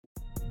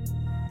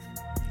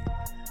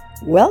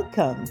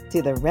Welcome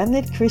to the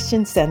Remnant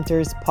Christian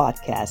Center's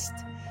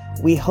podcast.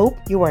 We hope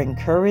you are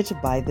encouraged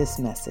by this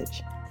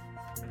message.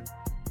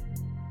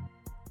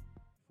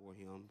 For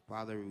him,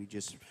 Father, we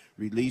just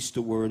release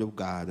the word of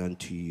God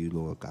unto you,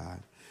 Lord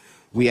God.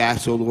 We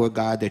ask, O Lord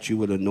God, that you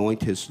would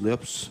anoint his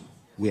lips.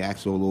 We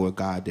ask, O Lord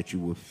God, that you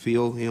would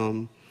fill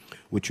him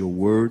with your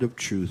word of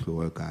truth,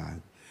 Lord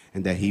God,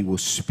 and that he will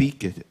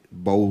speak it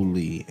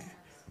boldly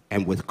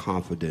and with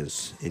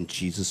confidence. In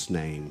Jesus'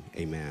 name,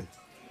 amen.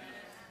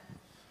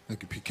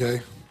 Thank you,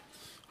 PK.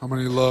 How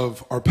many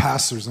love our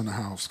pastors in the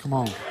house? Come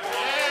on.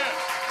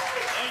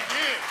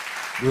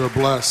 We are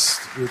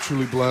blessed. We are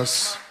truly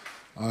blessed.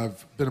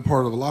 I've been a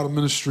part of a lot of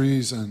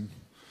ministries, and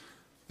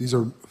these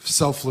are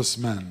selfless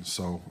men,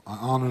 so I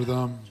honor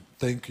them.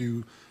 Thank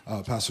you,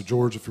 Pastor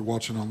George, if you're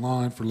watching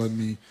online, for letting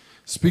me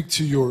speak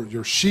to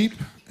your sheep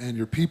and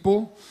your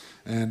people,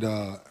 and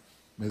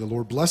may the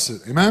Lord bless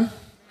it. Amen?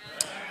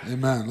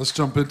 Amen. Let's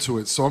jump into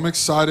it. So I'm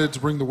excited to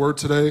bring the word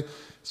today.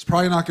 It's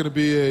probably not going to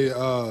be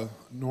a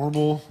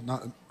normal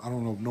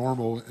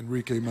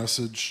Enrique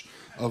message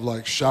of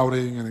like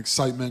shouting and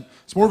excitement.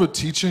 It's more of a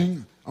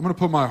teaching. I'm going to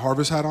put my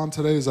harvest hat on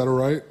today. Is that all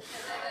right?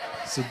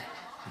 It's a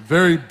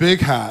very big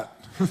hat.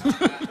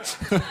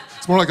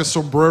 It's more like a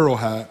sombrero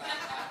hat.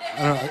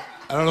 I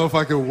don't know if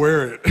I can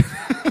wear it,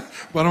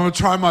 but I'm going to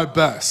try my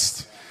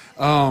best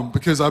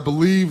because I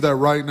believe that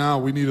right now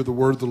we needed the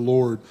word of the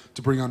Lord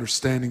to bring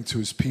understanding to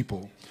his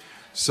people.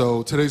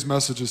 So today's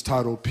message is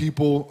titled,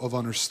 People of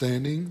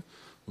Understanding.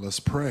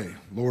 Let's pray.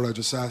 Lord, I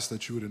just ask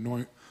that you would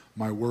anoint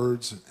my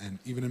words, and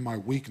even in my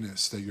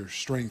weakness, that your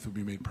strength would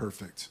be made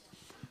perfect.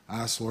 I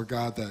ask, Lord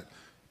God, that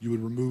you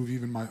would remove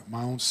even my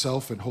own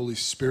self, and Holy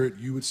Spirit,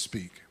 you would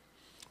speak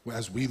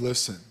as we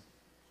listen.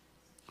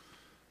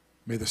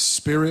 May the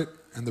Spirit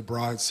and the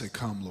bride say,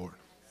 come, Lord.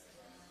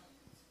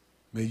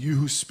 May you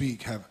who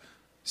speak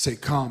say,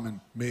 come,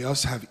 and may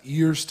us have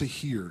ears to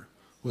hear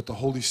what the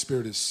Holy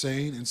Spirit is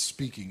saying and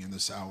speaking in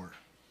this hour.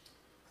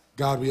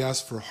 God, we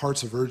ask for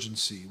hearts of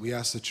urgency. We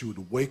ask that you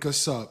would wake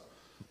us up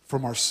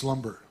from our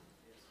slumber.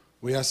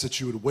 We ask that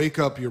you would wake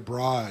up your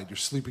bride, your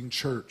sleeping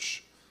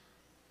church.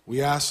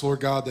 We ask,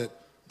 Lord God, that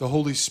the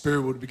Holy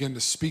Spirit would begin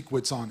to speak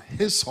what's on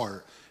his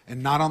heart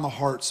and not on the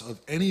hearts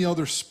of any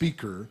other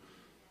speaker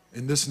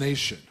in this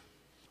nation.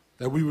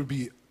 That we would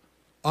be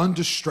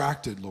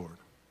undistracted, Lord.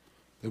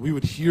 That we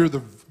would hear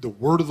the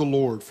word of the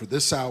Lord for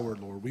this hour,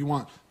 Lord. We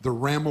want the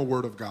Rhema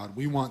word of God.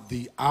 We want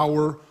the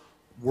our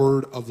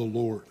word of the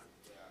Lord.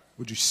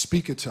 Would you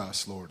speak it to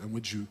us, Lord? And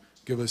would you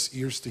give us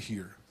ears to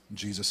hear? In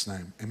Jesus'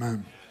 name,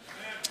 amen.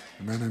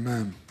 Amen,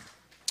 amen.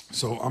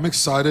 So I'm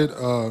excited.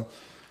 I'm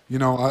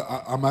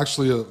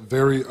actually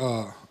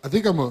I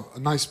think I'm a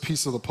nice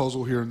piece of the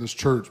puzzle here in this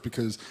church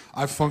because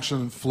I function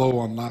and flow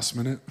on last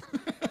minute.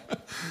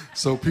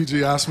 So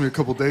PG asked me a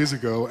couple days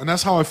ago, and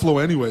that's how I flow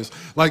anyways.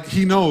 Like,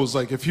 he knows,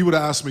 like, if he would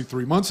have asked me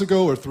 3 months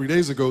ago or 3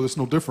 days ago, there's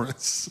no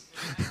difference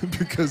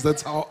because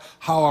that's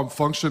how I'm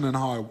functioning and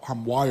how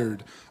I'm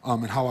wired,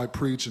 and how I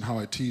preach and how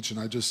I teach, and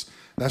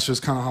that's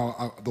just kind of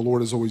how the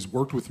Lord has always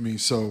worked with me.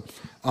 So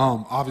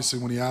obviously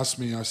when he asked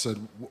me, I said,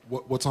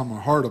 what's on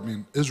my heart? I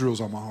mean, Israel's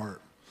on my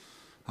heart.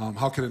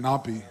 How could it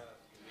not be?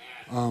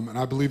 And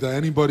I believe that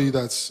anybody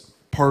that's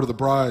part of the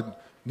bride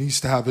needs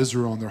to have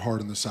Israel on their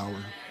heart in this hour.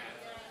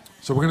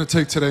 So we're going to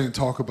take today and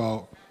talk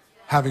about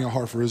having a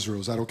heart for Israel.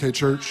 Is that okay,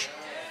 church?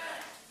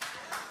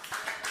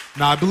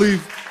 Now, I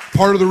believe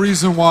part of the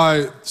reason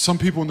why some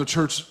people in the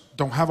church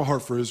don't have a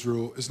heart for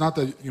Israel is not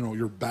that,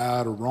 you're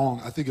bad or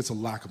wrong. I think it's a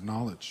lack of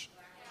knowledge.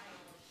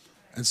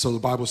 And so the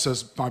Bible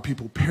says, my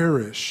people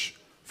perish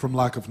from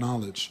lack of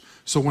knowledge.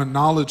 So when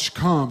knowledge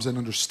comes and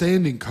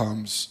understanding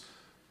comes,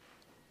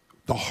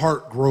 the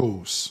heart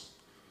grows.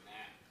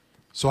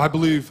 So I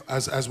believe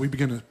as we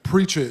begin to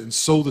preach it and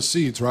sow the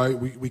seeds, right,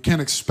 we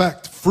can't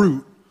expect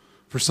fruit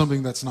for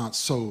something that's not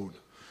sowed.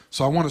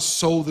 So I want to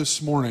sow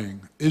this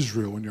morning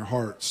Israel in your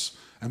hearts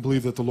and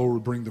believe that the Lord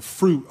would bring the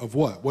fruit of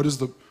what? What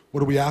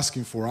are we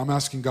asking for? I'm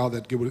asking God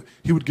that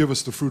he would give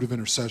us the fruit of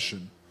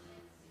intercession,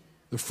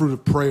 the fruit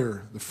of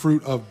prayer, the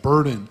fruit of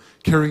burden,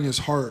 carrying his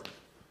heart,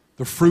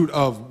 the fruit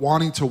of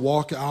wanting to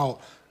walk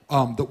out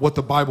what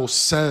the Bible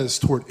says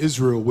toward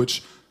Israel,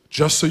 which,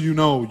 just so you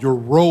know, your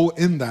role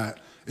in that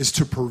is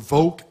to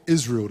provoke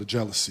Israel to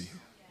jealousy.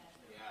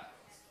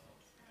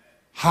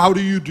 How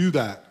do you do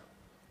that?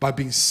 By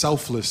being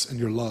selfless in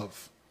your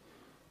love.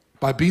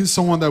 By being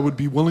someone that would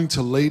be willing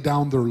to lay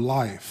down their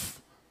life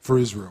for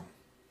Israel.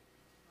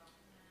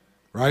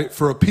 Right?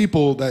 For a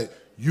people that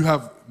you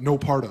have no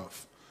part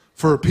of.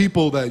 For a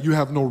people that you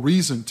have no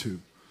reason to.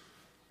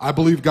 I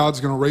believe God's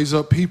going to raise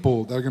up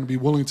people that are going to be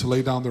willing to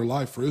lay down their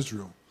life for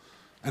Israel.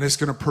 And it's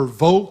going to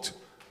provoke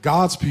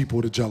God's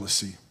people to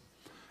jealousy.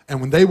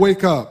 And when they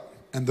wake up,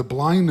 and the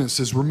blindness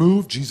is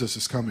removed, Jesus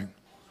is coming.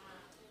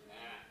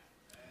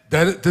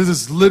 This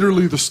is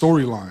literally the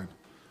storyline.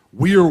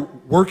 We are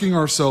working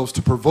ourselves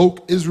to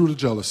provoke Israel to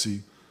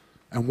jealousy,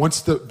 and once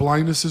the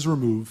blindness is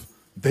removed,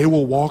 they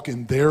will walk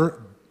in their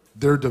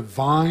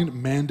divine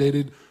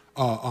mandated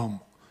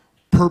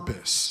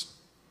purpose,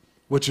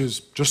 which is,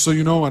 just so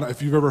you know, and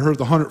if you've ever heard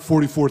the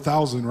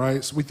 144,000,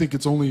 right? So we think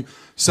it's only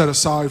set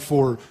aside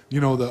for, the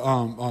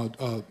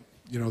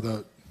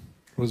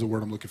what is the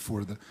word I'm looking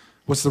for?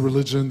 What's the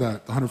religion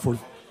that the 140?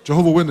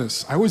 Jehovah's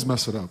Witness. I always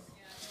mess it up.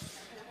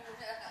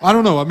 I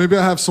don't know. Maybe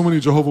I have so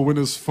many Jehovah's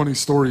Witness funny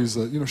stories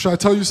that, should I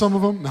tell you some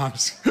of them? No, I'm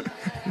just kidding.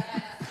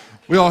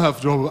 We all have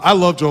Jehovah's. I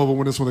love Jehovah's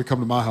Witness when they come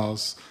to my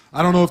house.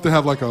 I don't know if they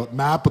have like a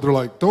map, but they're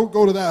like, don't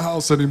go to that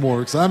house anymore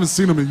because I haven't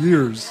seen them in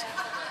years.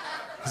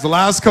 Because the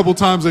last couple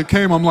times they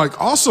came, I'm like,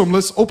 awesome,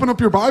 let's open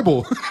up your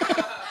Bible.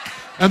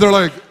 And they're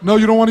like, no,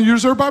 you don't want to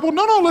use their Bible?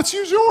 No, let's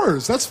use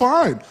yours. That's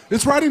fine.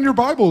 It's right in your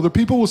Bible. The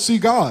people will see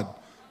God.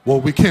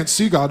 Well, we can't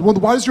see God. Well,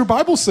 why does your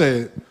Bible say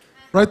it?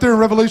 Right there in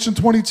Revelation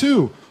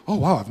 22. Oh,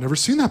 wow, I've never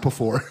seen that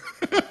before.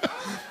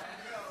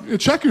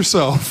 Check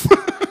yourself.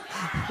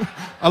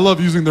 I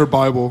love using their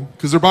Bible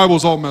because their Bible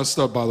is all messed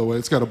up, by the way.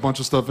 It's got a bunch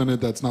of stuff in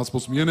it that's not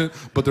supposed to be in it,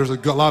 but there's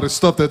a lot of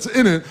stuff that's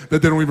in it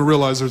that they don't even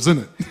realize there's in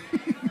it.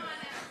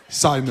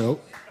 Side note.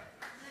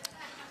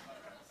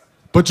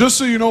 But just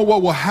so you know,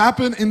 what will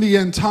happen in the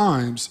end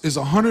times is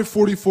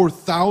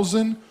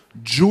 144,000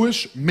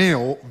 Jewish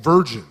male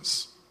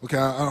virgins. Okay,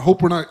 I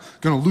hope we're not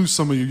going to lose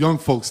some of you young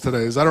folks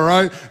today. Is that all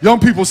right? Young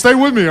people, stay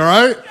with me, all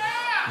right?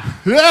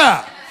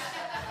 Yeah.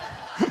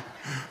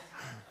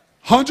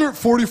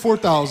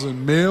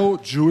 144,000 male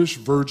Jewish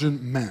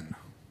virgin men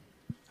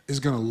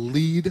is going to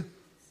lead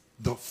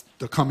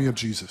the coming of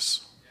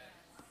Jesus.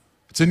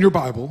 It's in your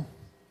Bible,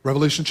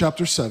 Revelation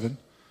chapter 7.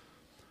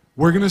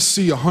 We're going to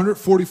see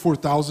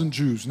 144,000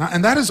 Jews. Now,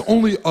 and that is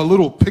only a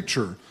little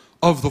picture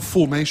of the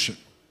full nation.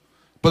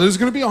 But there's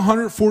going to be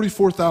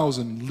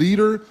 144,000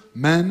 leader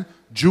men,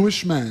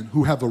 Jewish men,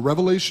 who have a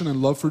revelation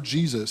and love for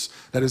Jesus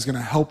that is going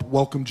to help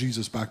welcome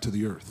Jesus back to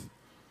the earth.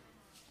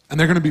 And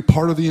they're going to be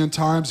part of the end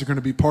times. They're going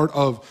to be part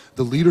of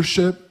the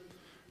leadership.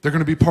 They're going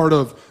to be part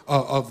of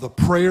the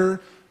prayer,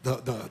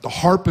 the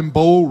harp and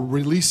bowl,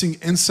 releasing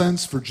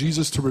incense for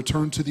Jesus to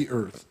return to the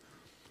earth.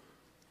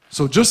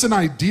 So just an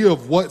idea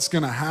of what's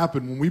going to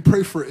happen when we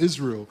pray for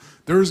Israel,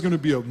 there is going to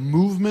be a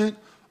movement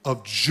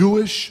of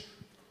Jewish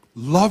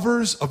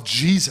lovers of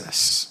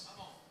Jesus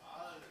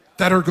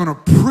that are going to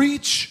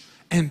preach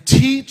and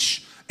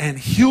teach and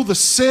heal the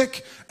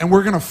sick, and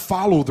we're going to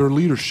follow their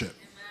leadership.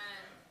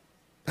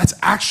 That's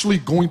actually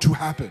going to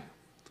happen.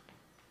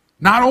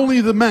 Not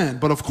only the men,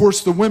 but of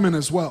course the women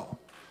as well.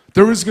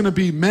 There is going to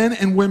be men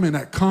and women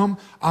that come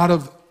out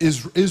of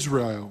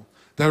Israel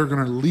that are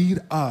going to lead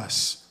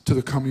us to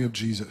the coming of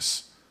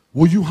Jesus.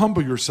 Will you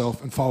humble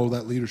yourself and follow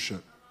that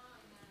leadership?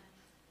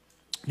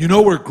 You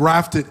know we're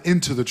grafted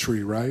into the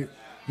tree, right?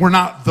 We're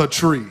not the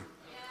tree.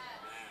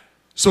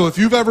 So if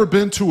you've ever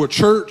been to a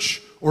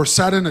church or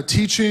sat in a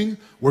teaching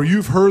where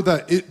you've heard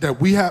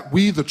that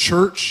we the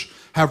church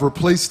have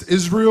replaced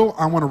Israel,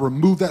 I want to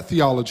remove that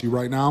theology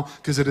right now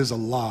because it is a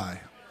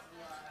lie.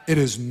 It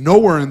is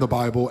nowhere in the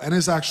Bible, and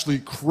it's actually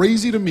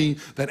crazy to me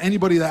that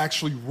anybody that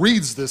actually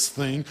reads this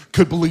thing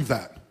could believe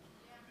that.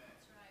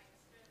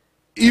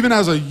 Even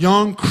as a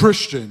young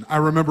Christian, I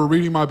remember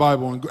reading my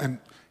Bible and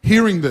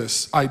hearing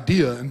this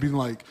idea and being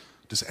like,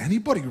 does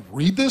anybody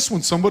read this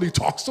when somebody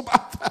talks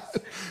about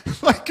that?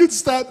 Like,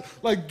 it's that,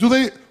 like, do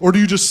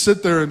you just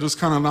sit there and just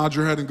kind of nod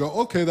your head and go,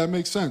 okay, that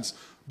makes sense?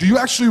 Do you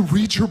actually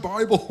read your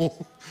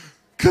Bible?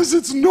 Because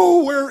it's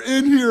nowhere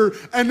in here.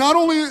 And not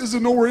only is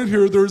it nowhere in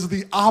here, there's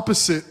the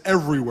opposite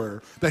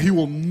everywhere, that he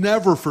will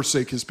never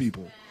forsake his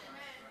people.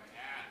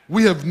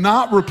 We have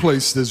not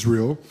replaced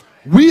Israel.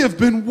 We have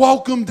been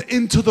welcomed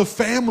into the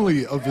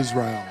family of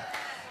Israel.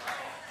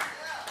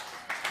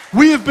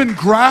 We have been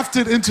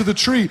grafted into the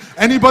tree.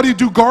 Anybody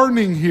do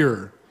gardening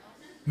here?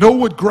 No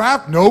would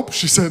graft? Nope.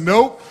 She said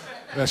nope.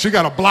 Yeah, she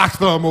got a black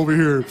thumb over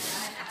here.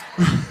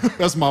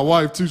 That's my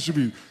wife too. She'll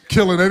be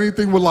killing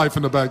anything with life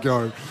in the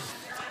backyard.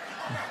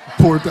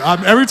 Poor thing.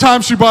 Every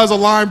time she buys a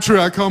lime tree,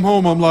 I come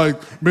home, I'm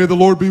like, may the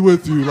Lord be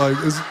with you. Like,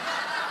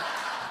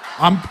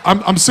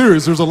 I'm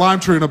serious. There's a lime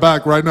tree in the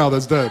back right now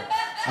that's dead.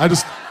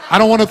 I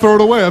don't want to throw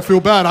it away. I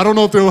feel bad. I don't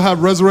know if they'll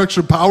have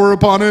resurrection power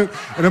upon it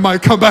and it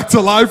might come back to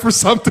life or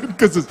something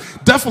because it's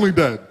definitely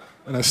dead.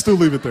 And I still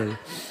leave it there.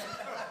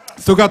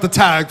 Still got the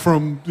tag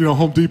from,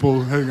 Home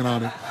Depot hanging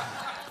on it.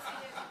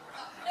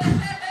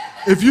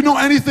 If you know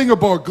anything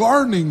about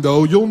gardening,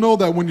 though, you'll know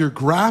that when you're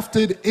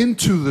grafted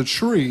into the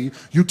tree,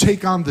 you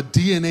take on the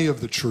DNA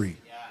of the tree.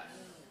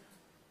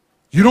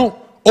 You don't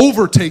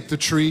overtake the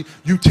tree,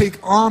 you take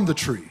on the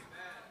tree.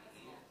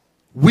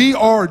 We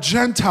are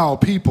Gentile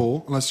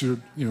people, unless you're,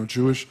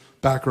 Jewish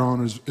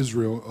background or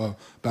Israel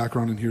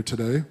background in here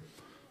today.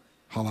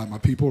 Highlight my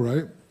people,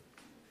 right?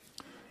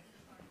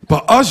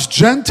 But us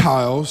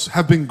Gentiles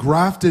have been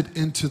grafted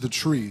into the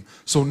tree.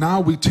 So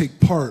now we take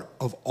part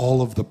of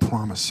all of the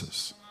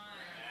promises.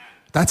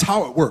 That's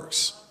how it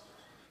works.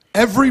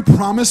 Every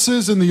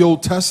promises in the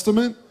Old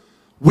Testament,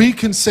 we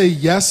can say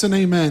yes and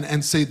amen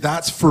and say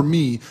that's for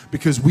me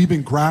because we've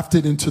been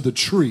grafted into the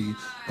tree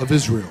of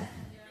Israel.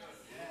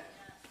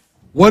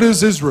 What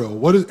is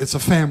Israel? It's a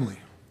family.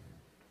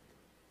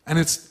 And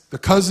it's the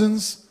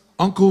cousins,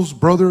 uncles,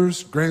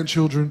 brothers,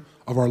 grandchildren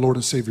of our Lord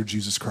and Savior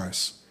Jesus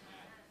Christ.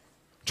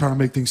 I'm trying to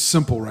make things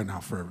simple right now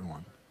for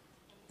everyone.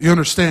 You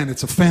understand,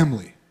 it's a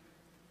family.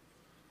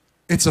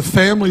 It's a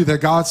family that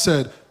God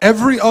said,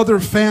 every other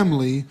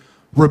family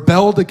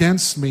rebelled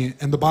against me.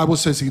 And the Bible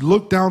says he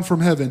looked down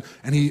from heaven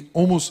and he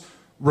almost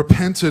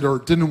repented or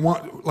didn't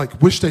want,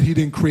 like wished that he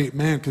didn't create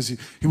man, because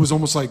he was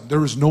almost like,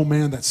 there is no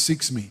man that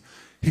seeks me.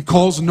 He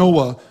calls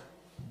Noah,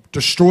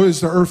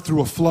 destroys the earth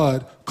through a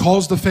flood,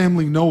 calls the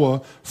family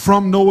Noah.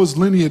 From Noah's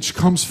lineage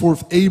comes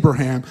forth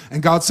Abraham.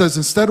 And God says,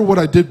 instead of what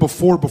I did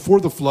before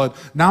the flood,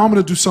 now I'm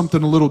going to do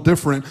something a little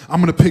different.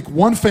 I'm going to pick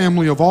one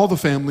family of all the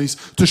families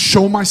to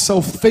show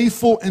myself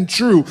faithful and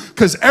true,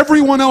 because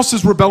everyone else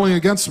is rebelling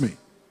against me.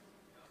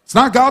 It's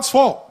not God's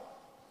fault.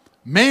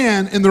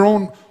 Man, in their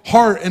own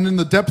heart and in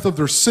the depth of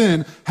their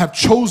sin, have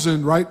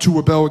chosen, right, to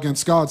rebel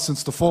against God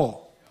since the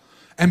fall.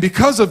 And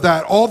because of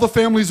that, all the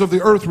families of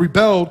the earth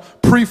rebelled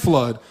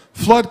pre-flood.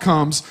 Flood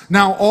comes.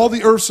 Now all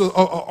the earths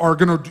are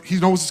going to, he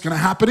knows it's going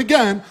to happen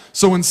again.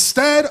 So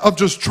instead of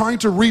just trying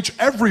to reach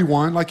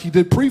everyone like he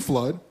did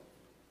pre-flood,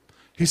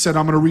 he said,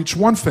 I'm going to reach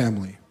one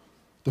family,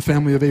 the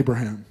family of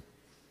Abraham.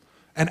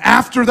 And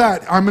after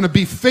that, I'm going to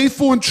be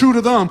faithful and true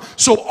to them,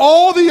 so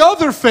all the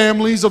other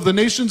families of the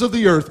nations of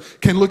the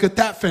earth can look at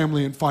that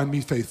family and find me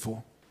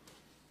faithful.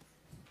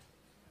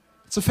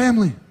 It's a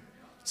family.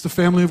 It's the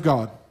family of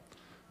God.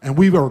 And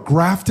we are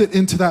grafted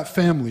into that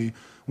family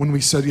when we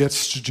said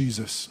yes to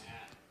Jesus.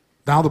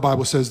 Now the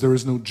Bible says there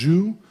is no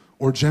Jew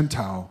or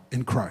Gentile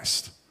in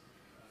Christ.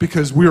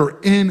 Because we are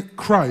in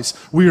Christ.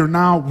 We are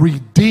now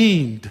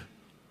redeemed.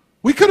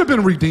 We could have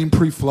been redeemed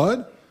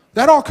pre-flood.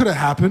 That all could have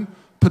happened.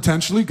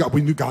 Potentially,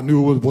 God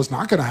knew it was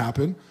not going to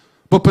happen.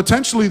 But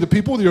potentially, the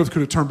people of the earth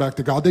could have turned back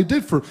to God. They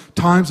did for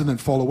times and then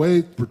fall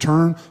away,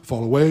 return,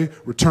 fall away,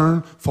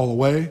 return, fall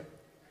away.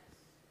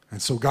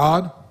 And so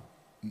God,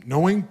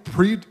 knowing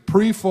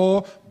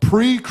pre-fall,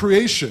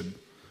 pre-creation,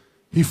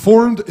 he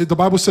formed, the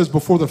Bible says,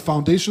 before the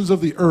foundations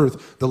of the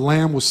earth, the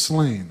Lamb was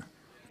slain.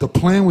 The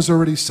plan was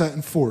already set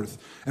and forth.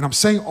 And I'm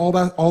saying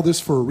all this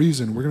for a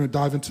reason. We're going to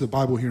dive into the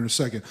Bible here in a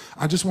second.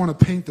 I just want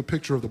to paint the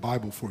picture of the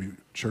Bible for you,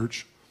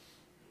 church.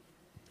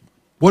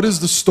 What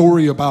is the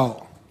story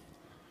about?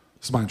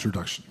 This is my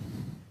introduction.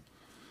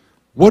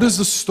 What is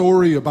the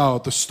story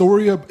about? The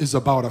story is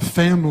about a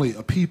family,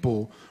 a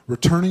people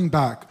returning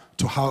back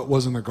to how it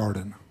was in the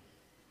garden.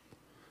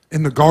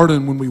 In the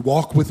garden, when we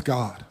walk with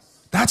God.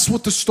 That's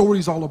what the story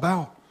is all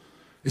about.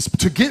 It's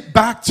to get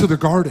back to the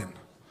garden.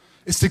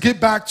 It's to get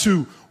back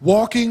to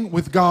walking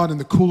with God in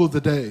the cool of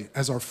the day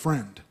as our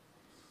friend.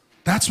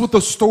 That's what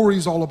the story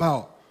is all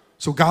about.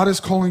 So God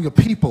is calling a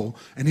people,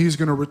 and he's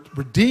going to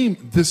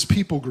redeem this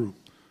people group.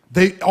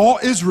 All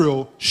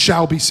Israel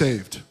shall be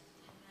saved.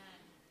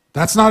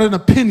 That's not an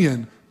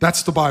opinion,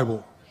 that's the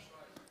Bible.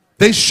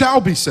 They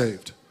shall be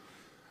saved.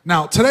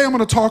 Now, today I'm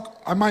going to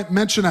talk, I might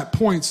mention at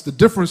points the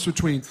difference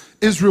between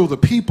Israel the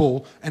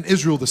people and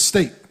Israel the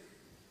state.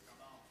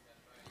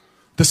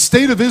 The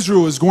state of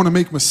Israel is going to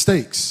make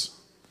mistakes.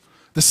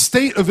 The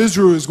state of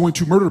Israel is going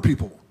to murder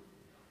people.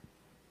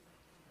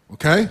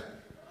 Okay?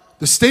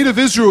 The state of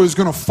Israel is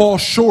going to fall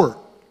short.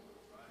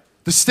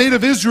 The state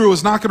of Israel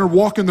is not going to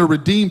walk in the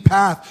redeemed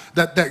path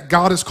that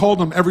God has called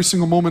them every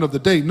single moment of the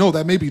day. No,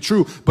 that may be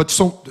true, but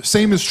the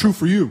same is true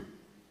for you.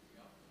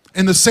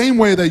 In the same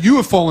way that you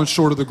have fallen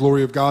short of the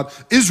glory of God,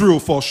 Israel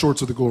falls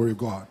short of the glory of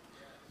God.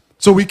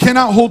 So we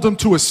cannot hold them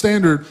to a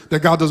standard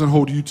that God doesn't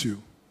hold you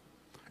to.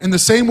 In the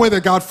same way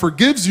that God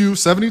forgives you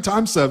 70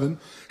 times 7,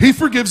 he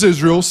forgives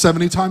Israel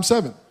 70 times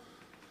 7.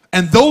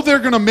 And though they're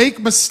going to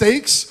make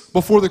mistakes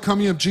before the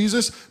coming of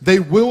Jesus, they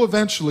will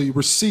eventually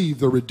receive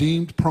the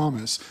redeemed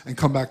promise and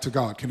come back to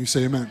God. Can you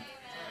say amen? Amen.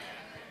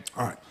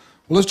 All right.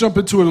 Well, let's jump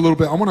into it a little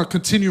bit. I want to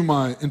continue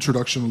my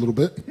introduction a little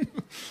bit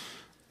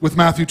with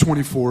Matthew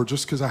 24,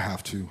 just because I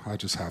have to. I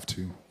just have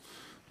to.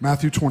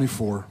 Matthew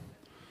 24.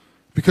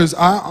 Because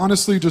I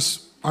honestly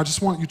just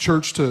want you,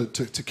 church,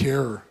 to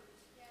care.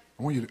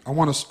 I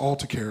want us all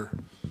to care.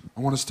 I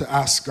want us to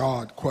ask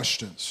God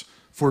questions.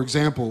 For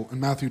example, in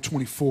Matthew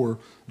 24,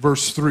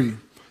 verse 3.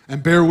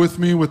 And bear with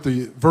me with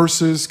the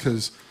verses,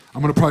 because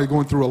I'm going to probably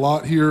going through a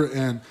lot here,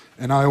 and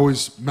I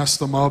always mess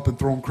them up and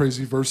throw them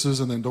crazy verses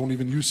and then don't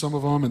even use some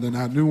of them and then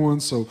add new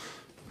ones. So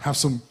have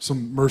some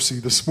mercy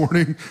this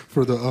morning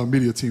for the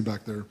media team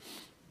back there.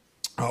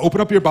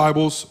 Open up your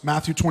Bibles,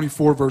 Matthew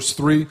 24, verse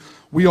 3.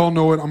 We all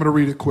know it. I'm going to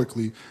read it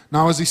quickly.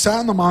 Now, as he sat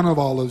on the Mount of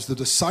Olives, the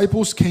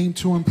disciples came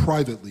to him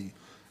privately.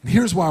 And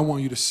here's what I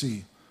want you to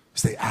see,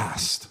 is they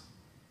asked.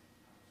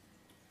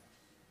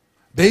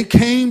 They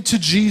came to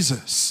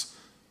Jesus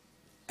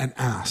and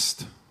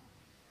asked.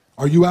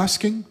 Are you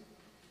asking?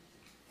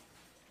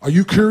 Are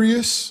you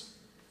curious?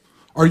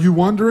 Are you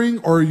wondering?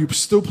 Or are you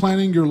still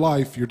planning your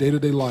life, your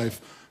day-to-day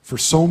life, for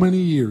so many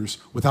years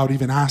without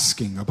even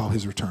asking about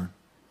his return?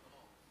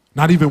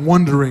 Not even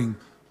wondering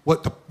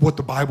what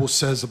the Bible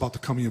says about the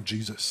coming of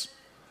Jesus.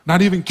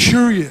 Not even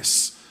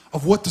curious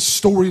of what the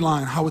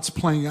storyline, how it's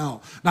playing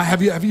out. Now,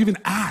 have you even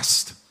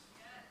asked?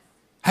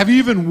 Have you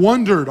even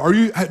wondered?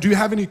 Do you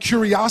have any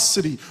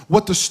curiosity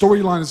what the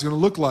storyline is going to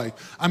look like?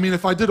 I mean,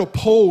 if I did a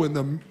poll in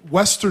the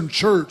Western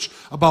church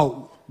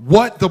about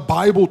what the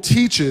Bible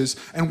teaches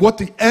and what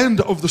the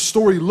end of the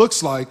story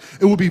looks like,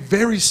 it would be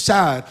very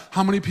sad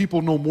how many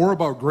people know more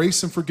about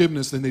grace and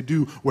forgiveness than they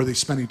do where they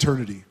spend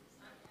eternity.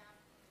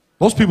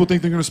 Most people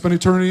think they're going to spend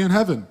eternity in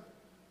heaven.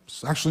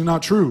 It's actually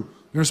not true.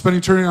 They're going to spend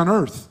eternity on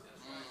earth.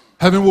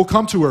 Heaven will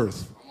come to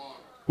earth.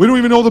 We don't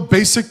even know the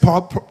basic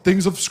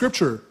things of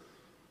Scripture.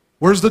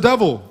 Where's the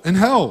devil? In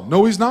hell.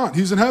 No, he's not.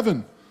 He's in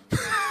heaven.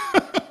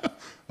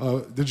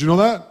 Did you know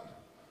that?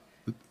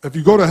 If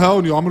you go to hell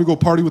and I'm going to go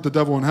party with the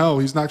devil in hell,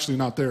 he's actually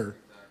not there.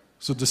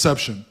 It's a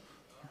deception.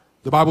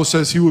 The Bible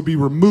says he will be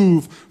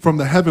removed from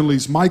the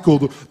heavenlies. Michael,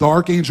 the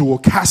archangel, will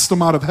cast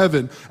him out of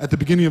heaven at the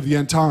beginning of the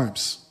end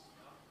times.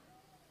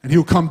 And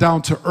he'll come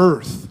down to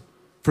earth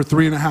for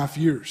 3.5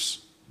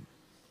 years.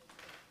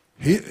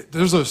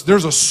 There's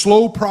a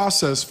slow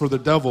process for the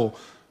devil.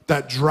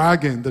 That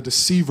dragon, the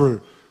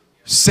deceiver,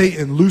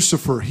 Satan,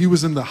 Lucifer, he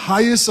was in the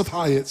highest of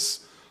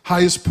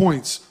highest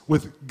points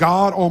with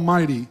God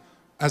Almighty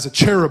as a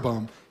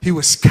cherubim. He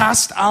was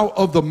cast out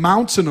of the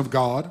mountain of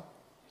God,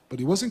 but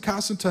he wasn't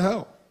cast into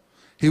hell.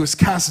 He was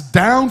cast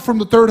down from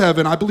the third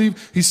heaven. I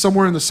believe he's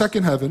somewhere in the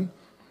second heaven,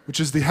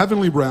 which is the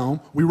heavenly realm.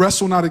 We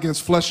wrestle not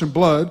against flesh and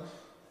blood,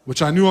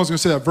 which I knew I was going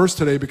to say that verse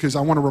today because I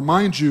want to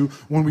remind you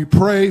when we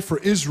pray for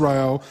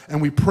Israel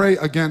and we pray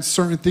against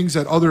certain things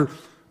that other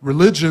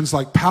religions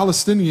like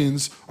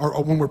Palestinians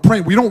are, when we're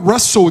praying, we don't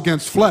wrestle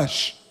against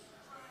flesh.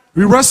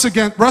 We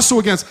wrestle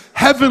against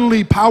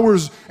heavenly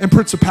powers and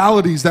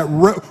principalities that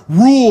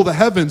rule the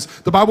heavens.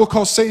 The Bible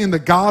calls Satan the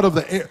god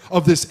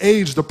of this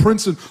age, the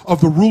prince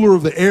of the ruler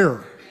of the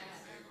air,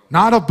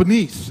 not of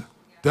beneath.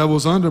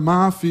 Devil's under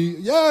my feet.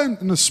 Yeah,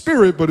 in the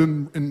spirit, but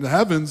in the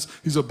heavens,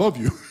 he's above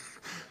you.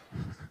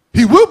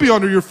 He will be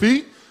under your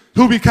feet.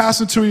 He'll be cast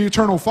into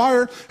eternal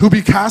fire. He'll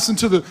be cast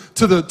into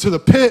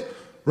the pit,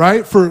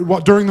 right?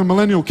 During the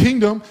millennial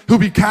kingdom, he'll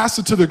be cast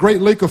into the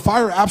great lake of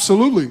fire.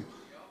 Absolutely.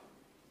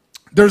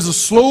 There's a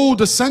slow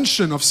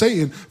descension of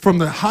Satan from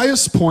the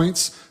highest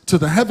points to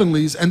the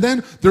heavenlies. And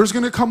then there's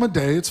going to come a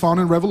day, it's found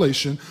in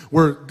Revelation,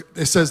 where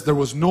it says there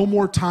was no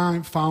more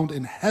time found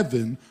in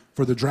heaven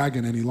for the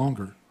dragon any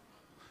longer.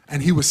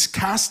 And he was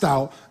cast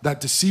out,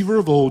 that deceiver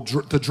of old,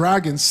 the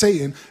dragon,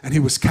 Satan, and he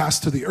was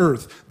cast to the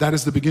earth. That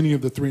is the beginning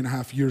of the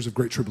 3.5 years of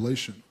great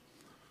tribulation.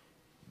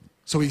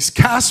 So he's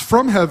cast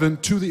from heaven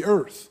to the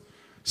earth.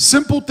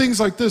 Simple things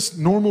like this,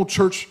 normal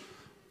church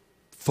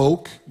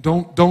folk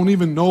don't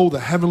even know the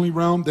heavenly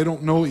realm. They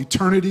don't know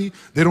eternity.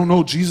 They don't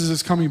know Jesus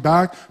is coming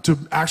back to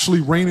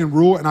actually reign and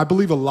rule. And I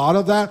believe a lot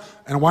of that,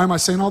 and why am I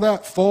saying all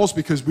that? Falls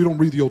because we don't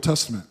read the Old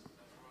Testament.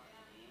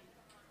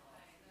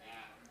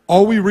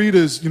 All we read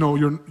is,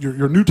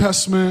 your New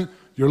Testament,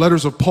 your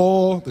letters of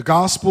Paul, the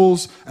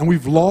Gospels, and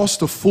we've lost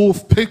the full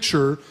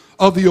picture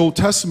of the Old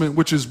Testament,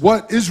 which is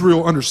what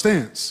Israel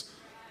understands.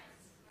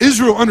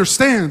 Israel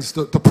understands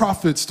the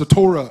prophets, the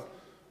Torah.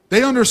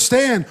 They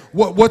understand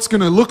what's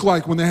going to look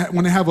like when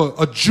they have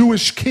a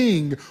Jewish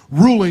king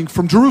ruling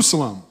from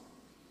Jerusalem,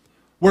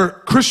 where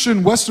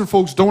Christian Western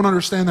folks don't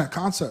understand that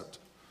concept.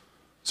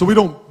 So we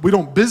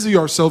don't busy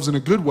ourselves in a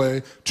good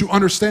way to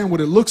understand what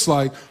it looks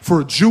like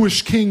for a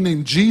Jewish king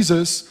named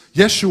Jesus,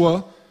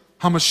 Yeshua,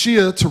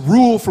 HaMashiach, to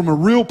rule from a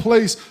real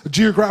place, a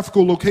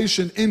geographical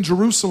location in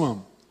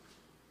Jerusalem.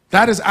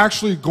 That is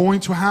actually going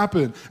to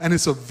happen. And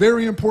it's a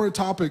very important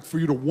topic for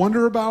you to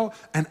wonder about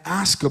and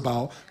ask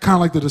about, kind of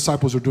like the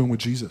disciples are doing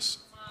with Jesus.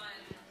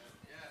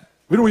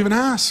 We don't even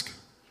ask.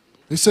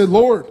 They said,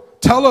 Lord,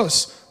 tell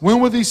us, when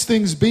will these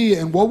things be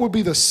and what will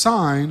be the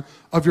sign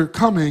of your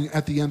coming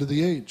at the end of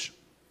the age?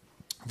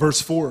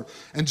 Verse 4,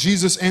 and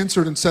Jesus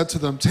answered and said to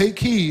them, take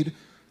heed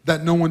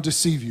that no one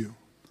deceive you.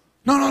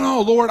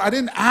 No, Lord, I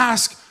didn't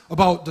ask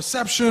about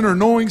deception or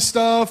knowing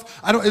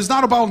stuff. It's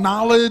not about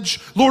knowledge.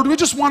 Lord, we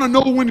just want to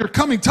know when you're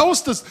coming. Tell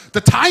us the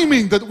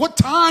timing, what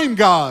time,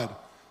 God?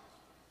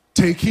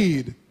 Take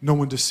heed, no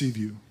one deceive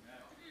you.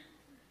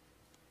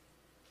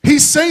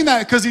 He's saying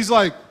that because he's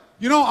like,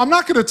 I'm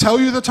not going to tell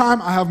you the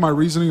time. I have my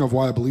reasoning of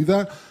why I believe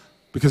that,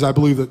 because I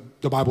believe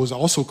that the Bible is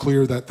also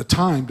clear that the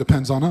time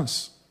depends on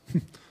us.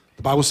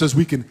 The Bible says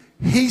we can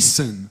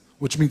hasten,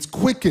 which means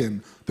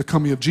quicken, the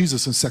coming of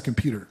Jesus in 2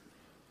 Peter.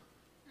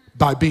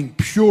 By being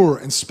pure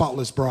and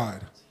spotless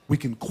bride, we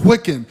can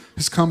quicken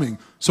his coming.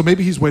 So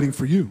maybe he's waiting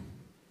for you.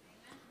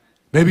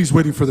 Maybe he's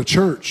waiting for the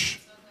church.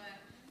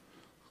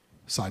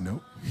 Side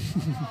note.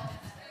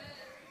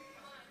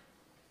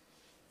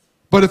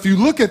 But if you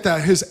look at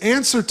that, his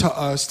answer to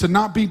us to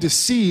not be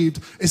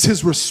deceived is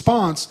his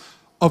response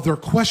of their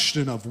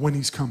question of when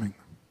he's coming.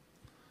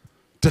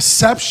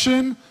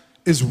 Deception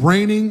is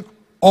reigning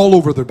all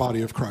over the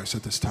body of Christ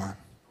at this time.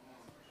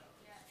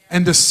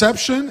 And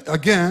deception,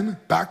 again,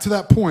 back to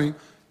that point,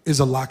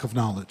 is a lack of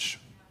knowledge.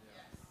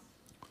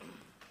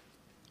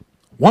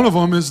 One of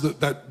them is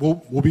that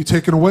we'll be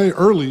taken away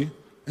early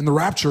in the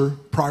rapture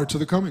prior to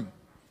the coming.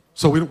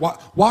 So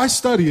why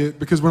study it?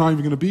 Because we're not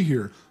even going to be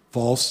here.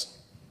 False.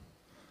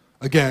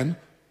 Again,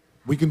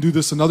 we can do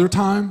this another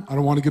time. I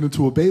don't want to get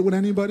into a debate with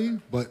anybody,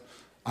 but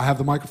I have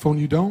the microphone,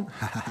 you don't.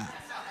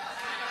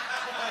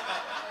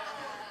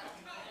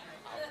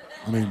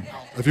 I mean,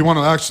 if you want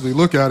to actually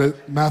look at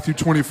it, Matthew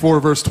 24,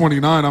 verse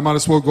 29, I might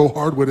as well go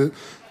hard with it.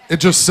 It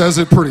just says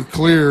it pretty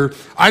clear.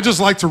 I just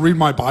like to read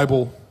my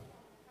Bible.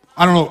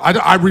 I don't know.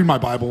 I read my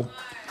Bible.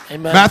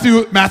 Amen.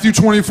 Matthew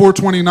 24,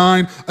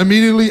 29,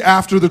 immediately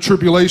after the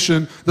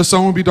tribulation, the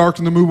sun will be dark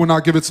and the moon will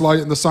not give its light,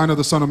 and the sign of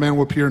the Son of Man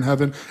will appear in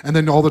heaven. And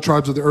then all the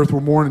tribes of the earth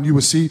will mourn, and you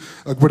will see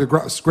with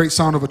a great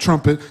sound of a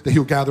trumpet that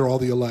he'll gather all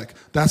the elect.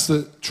 That's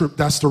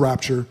the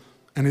rapture.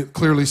 And it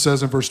clearly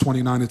says in verse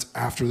 29, it's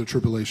after the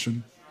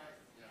tribulation.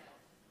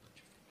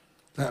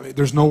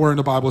 There's nowhere in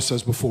the Bible that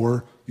says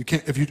before. You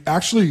can't. If you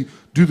actually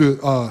do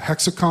the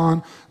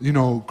hexicon,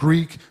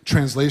 Greek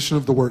translation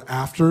of the word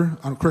after.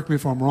 Correct me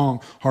if I'm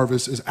wrong.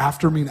 Harvest, is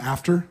after mean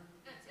after?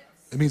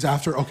 It means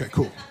after. Okay,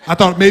 cool. I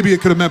thought maybe it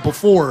could have meant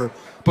before,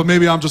 but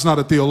maybe I'm just not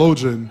a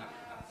theologian,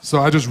 so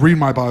I just read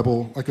my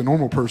Bible like a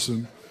normal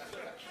person.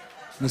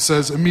 And it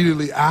says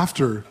immediately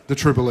after the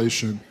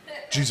tribulation,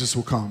 Jesus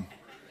will come.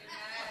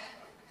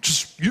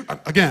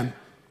 Again.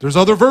 There's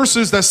other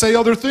verses that say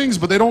other things,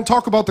 but they don't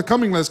talk about the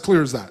coming as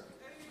clear as that.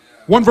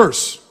 One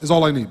verse is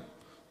all I need.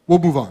 We'll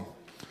move on.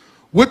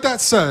 With that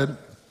said,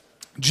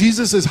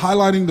 Jesus is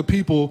highlighting the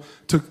people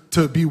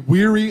to be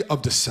weary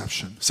of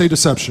deception. Say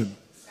deception.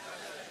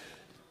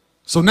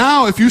 So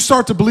now if you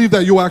start to believe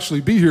that you'll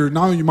actually be here,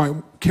 now you might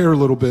care a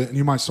little bit and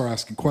you might start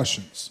asking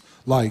questions.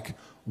 Like,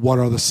 what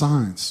are the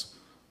signs?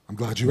 I'm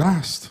glad you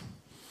asked.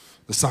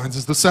 The signs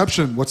is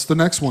deception. What's the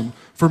next one?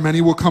 For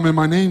many will come in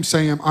my name,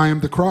 saying, I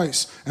am the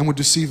Christ, and will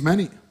deceive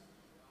many.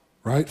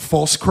 Right?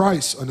 False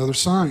Christ, another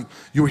sign.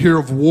 You'll hear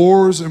of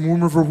wars and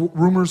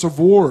rumors of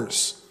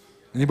wars.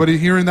 Anybody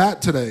hearing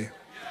that today?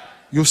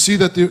 You'll see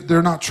that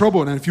they're not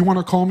troubled. And if you want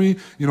to call me,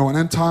 an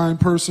end time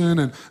person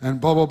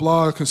and blah, blah,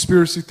 blah, a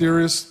conspiracy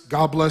theorist,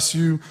 God bless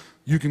you.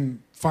 You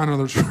can find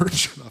another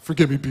church.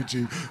 Forgive me,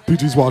 PG.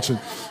 PG's watching.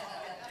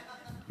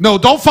 No,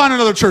 don't find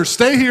another church.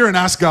 Stay here and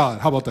ask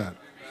God. How about that?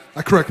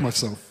 I correct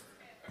myself.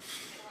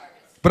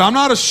 But I'm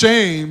not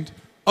ashamed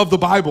of the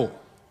Bible.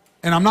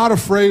 And I'm not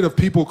afraid of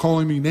people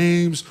calling me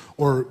names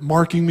or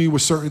marking me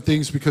with certain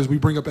things because we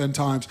bring up end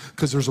times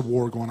because there's a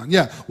war going on.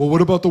 Yeah, well, what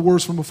about the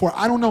wars from before?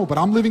 I don't know, but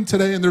I'm living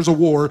today and there's a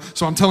war,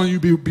 so I'm telling you,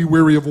 be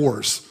wary of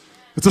wars.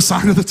 It's a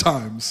sign of the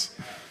times.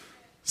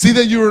 See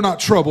that you are not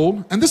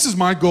troubled. And this is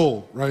my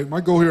goal, right? My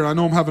goal here, I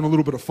know I'm having a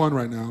little bit of fun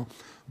right now,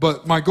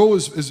 but my goal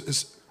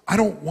is I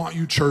don't want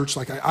you, church,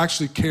 like I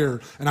actually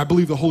care, and I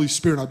believe the Holy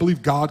Spirit, I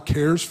believe God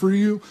cares for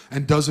you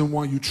and doesn't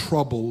want you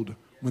troubled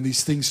when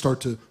these things start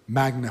to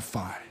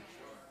magnify.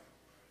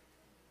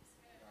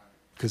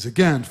 Because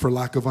again, for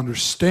lack of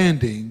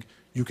understanding,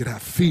 you could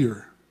have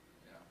fear.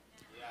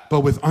 But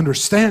with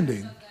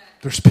understanding,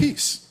 there's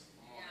peace.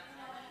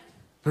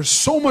 There's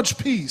so much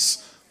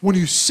peace when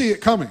you see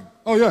it coming.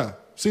 Oh yeah,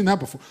 seen that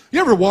before. You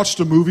ever watched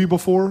a movie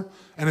before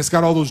and it's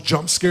got all those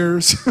jump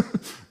scares?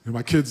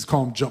 My kids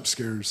call them jump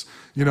scares.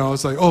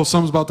 It's like, oh,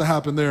 something's about to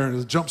happen there, and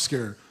it's a jump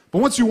scare. But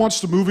once you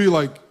watch the movie,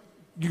 like,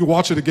 you can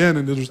watch it again,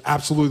 and there's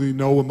absolutely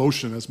no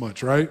emotion as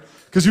much, right?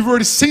 Because you've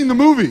already seen the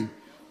movie.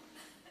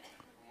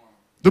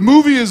 The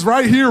movie is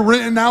right here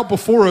written out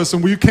before us,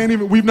 and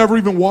we've never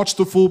even watched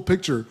the full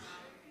picture.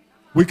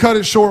 We cut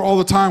it short all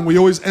the time. We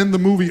always end the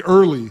movie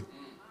early.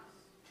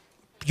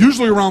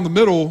 Usually around the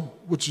middle,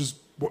 which is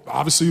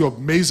obviously an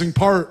amazing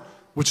part,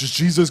 which is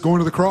Jesus going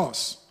to the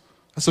cross.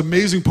 That's an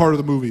amazing part of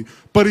the movie.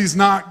 But he's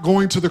not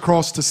going to the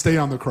cross to stay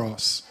on the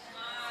cross.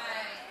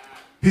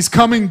 He's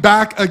coming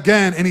back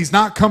again, and he's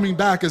not coming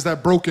back as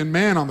that broken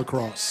man on the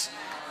cross.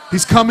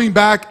 He's coming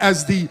back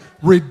as the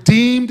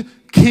redeemed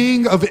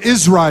King of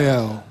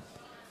Israel.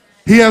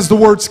 He has the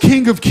words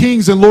King of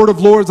Kings and Lord of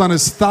Lords on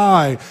his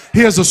thigh. He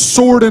has a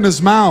sword in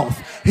his mouth.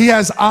 He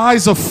has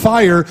eyes of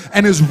fire,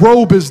 and his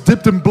robe is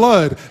dipped in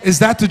blood. Is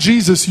that the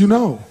Jesus you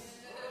know?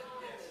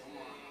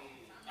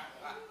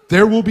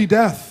 There will be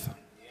death.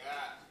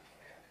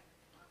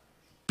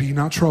 Be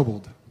not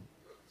troubled.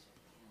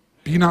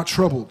 Be not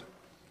troubled.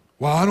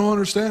 Well, I don't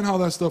understand how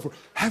that stuff works.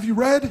 Have you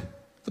read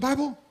the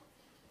Bible?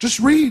 Just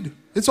read.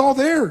 It's all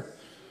there.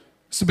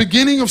 It's the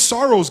beginning of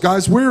sorrows,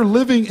 guys. We're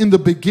living in the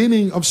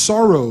beginning of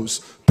sorrows.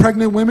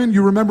 Pregnant women,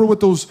 you remember what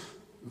those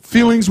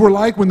feelings were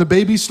like when the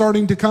baby's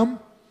starting to come?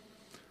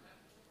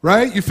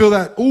 Right? You feel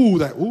that,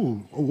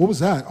 what was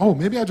that? Oh,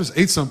 maybe I just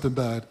ate something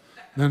bad.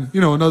 And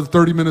then, another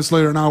 30 minutes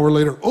later, an hour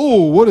later,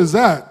 oh, what is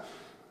that?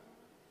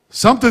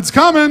 Something's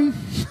coming.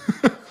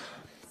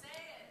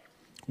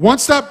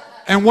 Once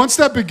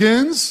that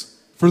begins,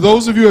 for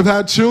those of you who have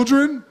had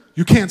children,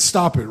 you can't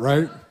stop it,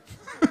 right?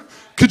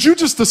 Could you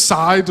just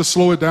decide to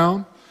slow it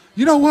down?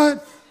 You know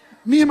what?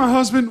 Me and my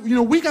husband,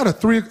 we got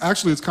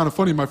actually it's kind of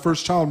funny, my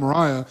first child,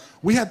 Mariah,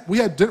 we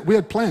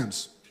had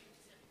plans.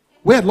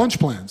 We had lunch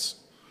plans.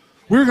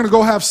 We were going to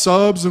go have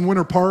subs in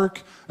Winter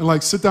Park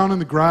and sit down in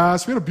the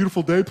grass. We had a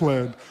beautiful day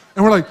planned.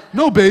 And we're like,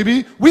 no,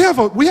 baby, we have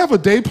a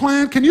day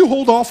plan. Can you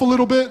hold off a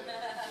little bit?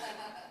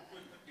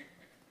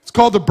 It's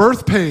called the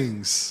birth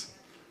pangs,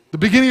 the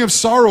beginning of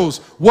sorrows.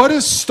 What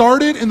is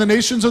started in the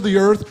nations of the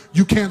earth,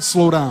 you can't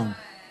slow down.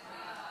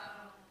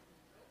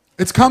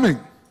 It's coming.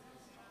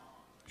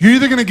 You're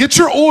either going to get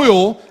your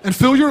oil and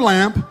fill your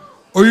lamp,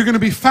 or you're going to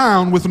be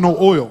found with no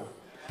oil.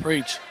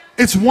 Preach.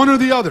 It's one or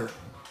the other.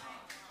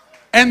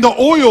 And the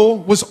oil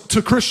was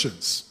to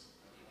Christians.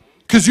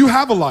 Because you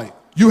have a light.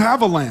 You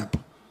have a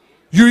lamp.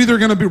 You're either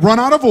going to run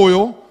out of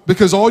oil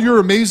because all your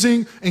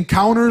amazing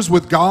encounters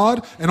with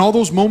God and all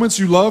those moments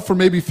you love from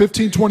maybe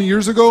 15, 20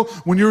 years ago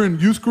when you're in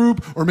youth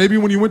group, or maybe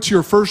when you went to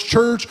your first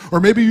church,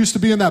 or maybe you used to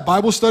be in that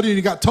Bible study and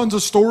you got tons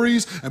of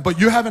stories, but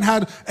you haven't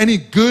had any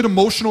good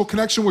emotional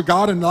connection with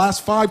God in the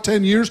last 5,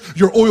 10 years,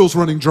 your oil's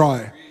running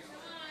dry.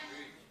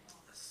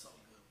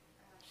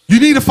 You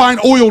need to find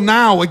oil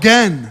now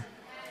again.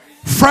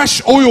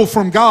 Fresh oil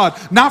from God,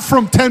 not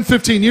from 10,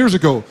 15 years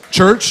ago,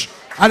 church.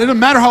 It doesn't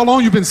matter how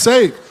long you've been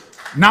saved.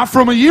 Not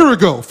from a year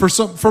ago,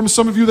 from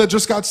some of you that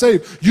just got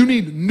saved. You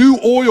need new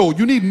oil.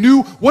 You need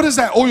new, what does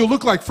that oil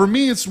look like? For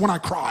me, it's when I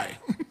cry.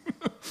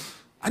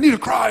 I need to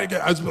cry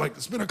again. I was like,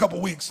 it's been a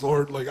couple weeks,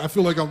 Lord. Like, I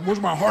feel like,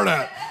 where's my heart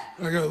at?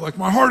 Like,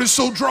 my heart is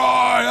so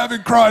dry. I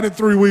haven't cried in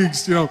 3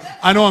 weeks. You know,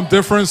 I know I'm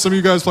different. Some of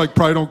you guys like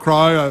probably don't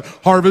cry.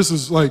 Harvest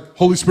is like,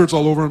 Holy Spirit's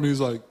all over him. He's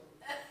like,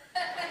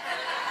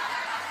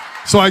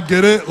 so I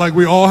get it. Like,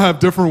 we all have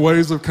different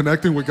ways of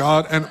connecting with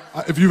God. And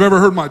if you've ever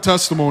heard my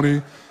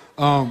testimony,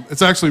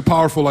 it's actually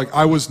powerful. Like,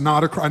 I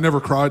never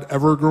cried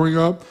ever growing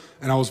up,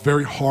 and I was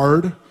very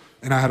hard,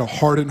 and I had a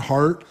hardened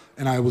heart,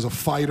 and I was a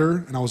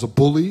fighter, and I was a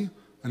bully,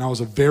 and I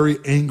was a very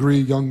angry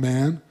young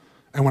man.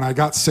 And when I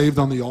got saved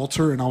on the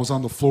altar and I was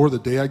on the floor the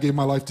day I gave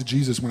my life to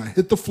Jesus, when I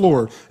hit the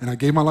floor and I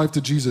gave my life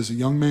to Jesus, a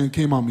young man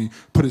came on me,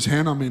 put his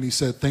hand on me, and he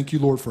said, "Thank you,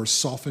 Lord, for a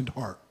softened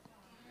heart."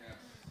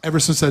 Ever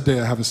since that day,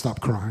 I haven't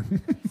stopped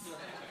crying.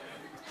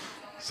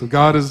 So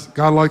God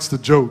likes to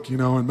joke, you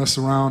know, and mess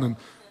around and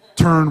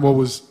turn what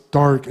was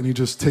dark, and he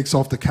just takes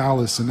off the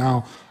callus, and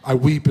now I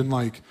weep in,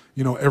 like,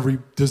 you know, every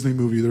Disney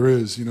movie there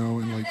is, you know,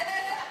 and like,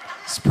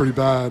 it's pretty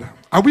bad.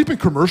 I weep in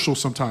commercials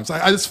sometimes.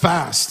 It's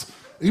fast.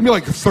 It can be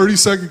like a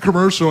 30-second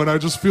commercial, and I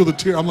just feel the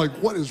tear. I'm like,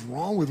 what is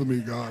wrong with me,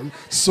 God?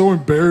 It's so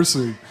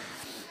embarrassing.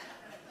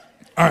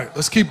 All right,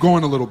 let's keep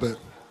going a little bit.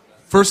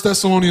 1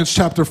 Thessalonians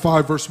chapter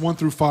 5, verse 1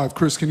 through 5.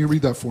 Chris, can you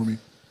read that for me?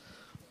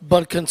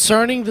 But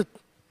concerning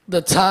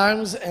the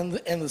times and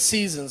the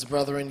seasons,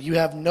 brethren, you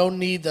have no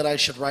need that I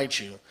should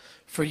write you.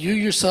 For you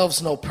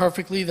yourselves know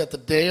perfectly that the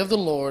day of the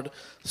Lord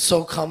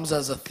so comes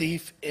as a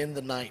thief in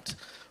the night.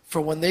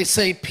 For when they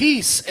say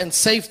peace and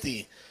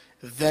safety,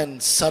 then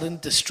sudden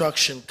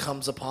destruction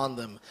comes upon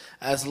them,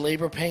 as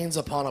labor pains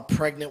upon a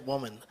pregnant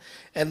woman.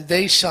 And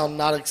they shall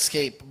not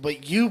escape.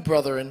 But you,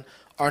 brethren,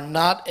 are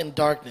not in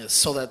darkness,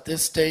 so that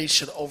this day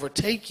should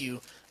overtake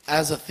you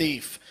as a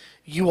thief.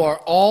 You are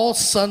all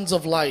sons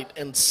of light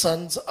and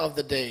sons of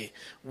the day.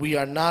 We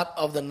are not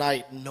of the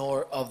night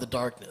nor of the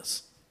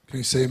darkness. Can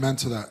you say amen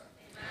to that?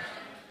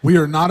 We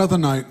are not of the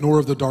night nor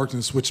of the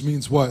darkness, which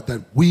means what?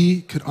 That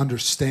we could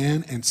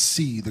understand and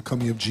see the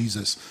coming of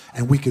Jesus,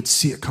 and we could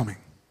see it coming.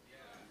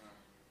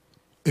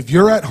 If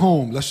you're at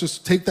home, let's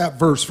just take that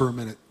verse for a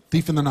minute,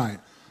 thief in the night,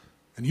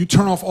 and you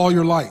turn off all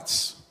your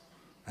lights,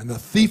 and the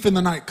thief in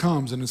the night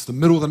comes, and it's the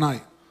middle of the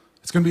night.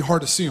 It's going to be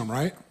hard to see him,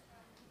 right?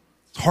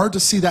 It's hard to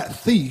see that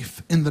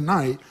thief in the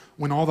night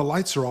when all the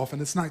lights are off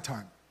and it's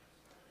nighttime.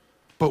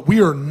 But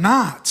we are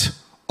not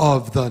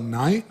of the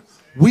night.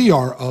 We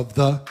are of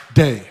the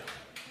day.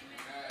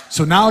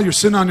 So now you're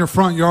sitting on your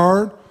front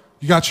yard.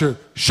 You got your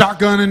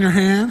shotgun in your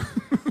hand.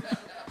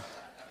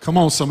 Come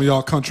on, some of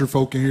y'all country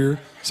folk in here.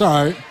 It's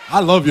all right. I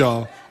love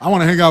y'all. I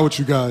want to hang out with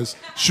you guys.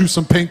 Shoot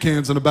some paint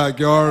cans in the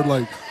backyard.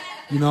 Like,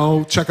 you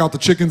know, check out the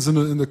chickens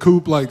in the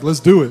coop. Like,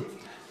 let's do it.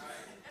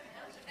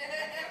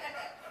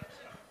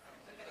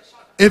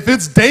 If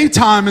it's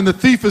daytime and the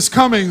thief is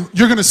coming,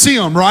 you're going to see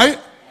him, right?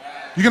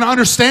 You're going to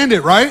understand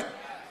it, right?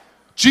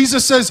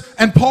 Jesus says,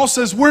 and Paul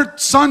says, we're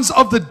sons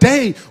of the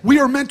day. We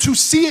are meant to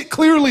see it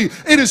clearly.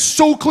 It is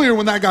so clear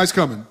when that guy's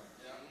coming.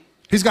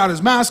 He's got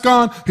his mask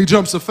on. He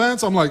jumps the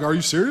fence. I'm like, are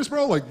you serious,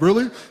 bro? Like,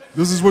 really?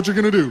 This is what you're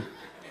going to do?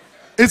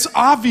 It's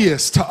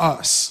obvious to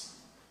us.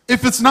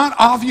 If it's not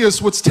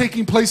obvious what's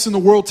taking place in the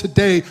world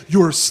today,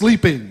 you're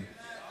sleeping.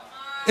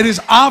 It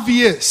is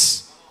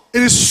obvious.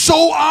 It is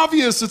so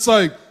obvious. It's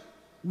like,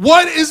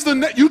 what is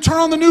you turn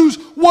on the news,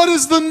 what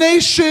is the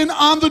nation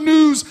on the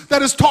news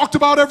that is talked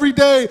about every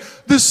day?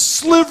 This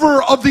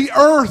sliver of the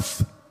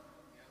earth.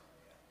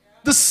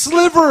 The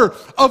sliver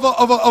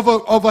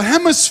of a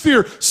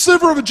hemisphere,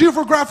 sliver of a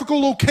geographical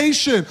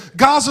location,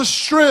 Gaza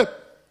Strip,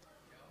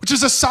 which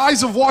is the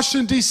size of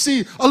Washington,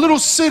 D.C., a little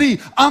city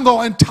on the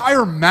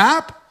entire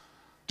map.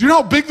 Do you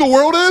know how big the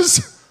world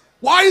is?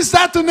 Why is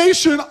that the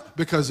nation?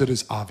 Because it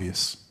is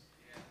obvious.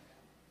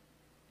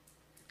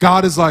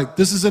 God is like,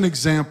 this is an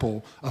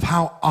example of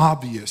how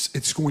obvious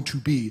it's going to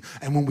be.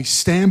 And when we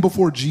stand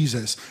before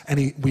Jesus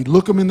and we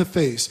look him in the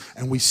face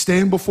and we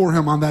stand before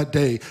him on that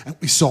day and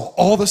we saw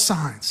all the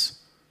signs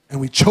and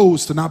we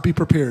chose to not be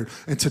prepared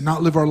and to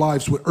not live our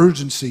lives with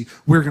urgency,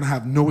 we're going to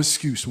have no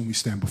excuse when we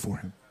stand before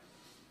him.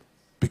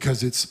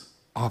 Because it's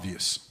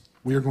obvious.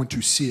 We are going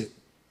to see it.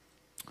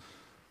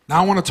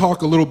 Now I want to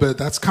talk a little bit.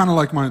 That's kind of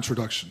like my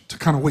introduction, to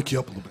kind of wake you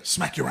up a little bit,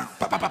 smack you around.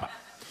 Bah, bah, bah, bah.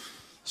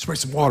 Spray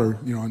some water,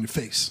 on your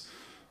face.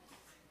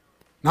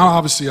 Now,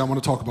 obviously, I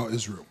want to talk about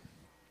Israel.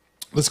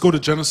 Let's go to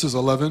Genesis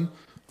 11,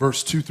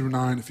 verse 2 through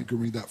 9, if you could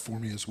read that for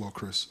me as well,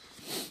 Chris.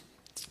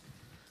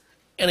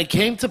 And it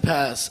came to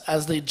pass,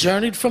 as they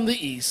journeyed from the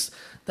east,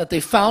 that they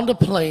found a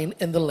plain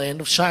in the land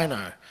of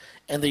Shinar,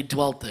 and they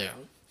dwelt there.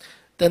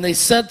 Then they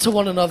said to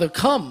one another,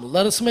 Come,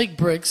 let us make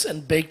bricks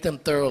and bake them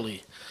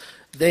thoroughly.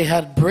 They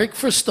had brick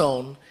for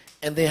stone,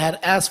 and they had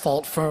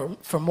asphalt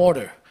for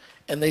mortar.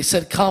 And they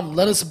said, Come,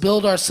 let us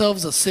build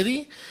ourselves a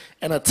city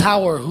and a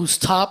tower whose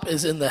top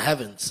is in the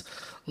heavens.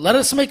 Let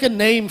us make a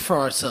name for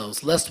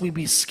ourselves, lest we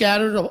be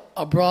scattered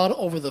abroad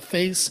over the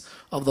face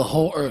of the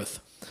whole earth.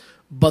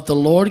 But the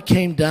Lord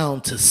came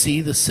down to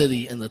see the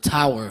city and the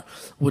tower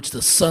which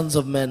the sons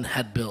of men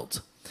had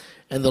built.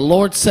 And the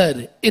Lord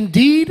said,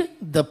 Indeed,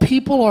 the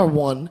people are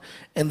one,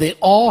 and they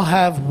all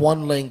have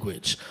one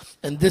language.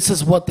 And this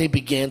is what they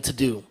began to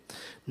do.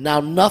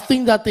 Now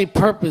nothing that they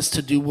purpose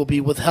to do will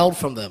be withheld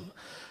from them.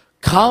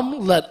 Come,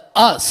 let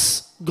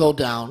us go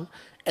down,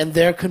 and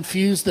there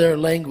confuse their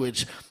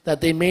language, that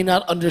they may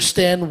not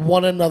understand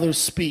one another's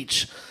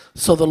speech.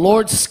 So the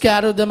Lord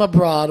scattered them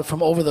abroad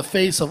from over the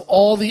face of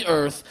all the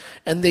earth,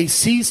 and they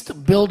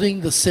ceased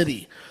building the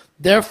city.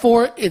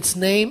 Therefore its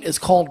name is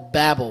called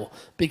Babel,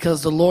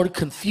 because the Lord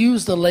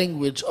confused the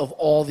language of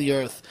all the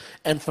earth.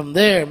 And from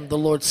there the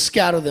Lord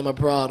scattered them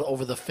abroad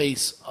over the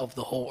face of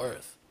the whole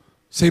earth.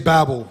 Say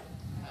Babel.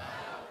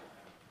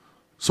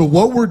 So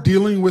what we're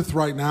dealing with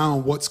right now,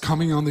 what's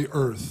coming on the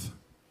earth,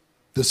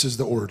 this is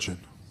the origin.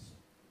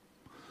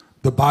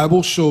 The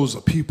Bible shows a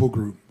people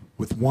group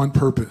with one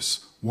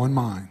purpose, one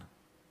mind,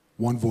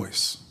 one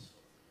voice.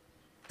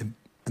 And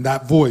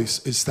that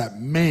voice is that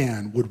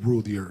man would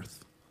rule the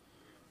earth.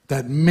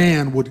 That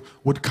man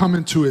would come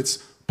into its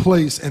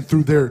place, and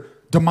through their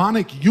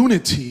demonic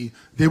unity,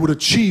 they would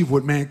achieve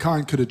what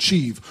mankind could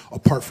achieve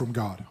apart from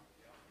God.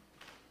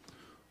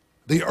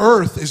 The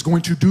earth is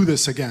going to do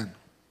this again.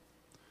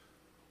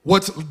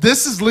 What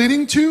this is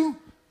leading to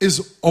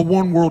is a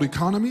one world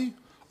economy,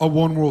 a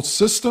one world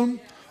system,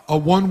 a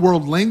one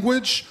world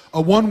language,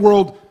 a one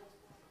world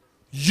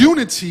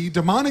unity,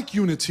 demonic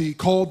unity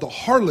called the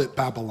harlot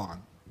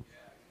Babylon.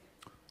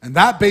 And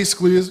that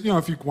basically is,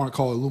 if you want to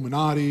call it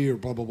Illuminati or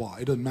blah, blah, blah,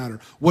 it doesn't matter.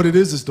 What it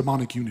is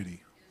demonic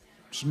unity.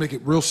 Just make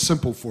it real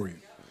simple for you.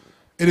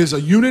 It is a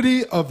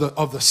unity of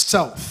the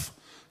self.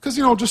 Because,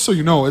 just so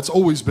you know, it's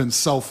always been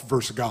self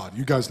versus God.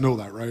 You guys know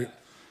that, right?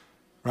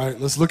 Right?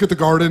 Let's look at the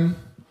garden,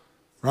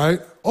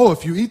 right? Oh,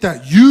 if you eat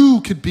that,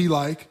 you could be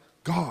like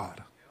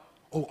God.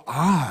 Oh,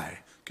 I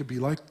could be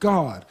like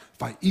God.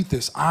 If I eat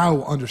this, I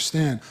will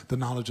understand the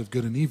knowledge of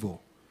good and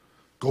evil.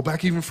 Go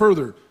back even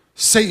further.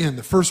 Satan,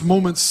 the first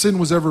moment sin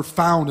was ever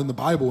found in the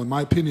Bible, in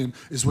my opinion,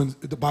 is when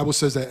the Bible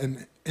says that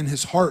in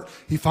his heart,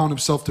 he found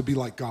himself to be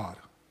like God.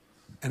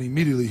 And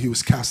immediately he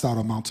was cast out on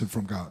a mountain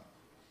from God.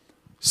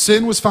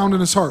 Sin was found in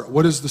his heart.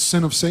 What is the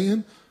sin of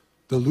Satan?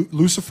 The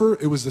Lucifer,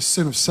 it was the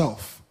sin of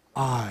self.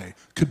 I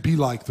could be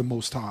like the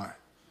Most High.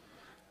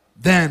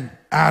 Then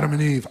Adam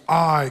and Eve,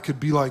 I could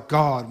be like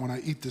God when I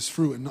eat this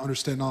fruit and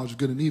understand knowledge of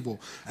good and evil.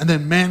 And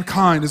then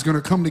mankind is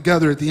going to come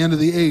together at the end of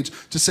the age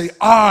to say,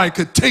 I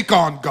could take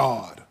on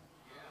God.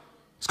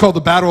 It's called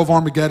the Battle of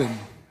Armageddon.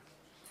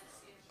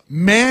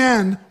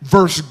 Man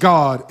versus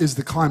God is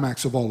the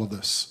climax of all of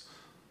this.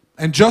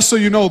 And just so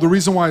you know, the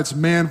reason why it's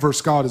man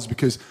versus God is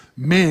because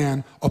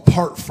man,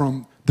 apart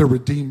from the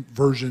redeemed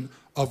version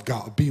of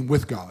God, being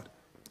with God.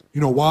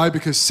 You know why?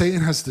 Because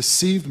Satan has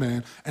deceived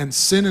man, and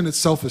sin in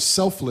itself is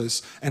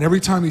selfless. And every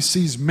time he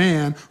sees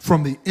man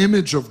from the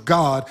image of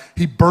God,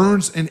 he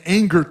burns in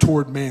anger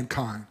toward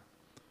mankind.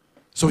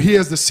 So he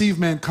has deceived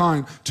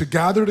mankind to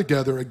gather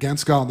together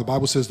against God. And the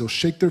Bible says they'll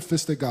shake their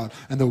fist at God,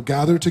 and they'll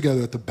gather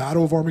together at the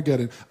Battle of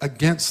Armageddon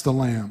against the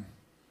Lamb.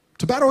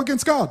 To battle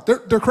against God.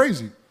 They're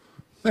crazy.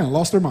 Man,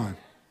 lost their mind.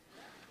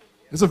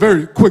 It's a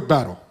very quick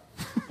battle.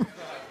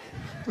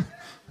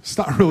 It's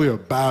not really a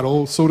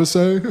battle, so to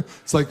say.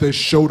 It's like they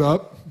showed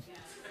up.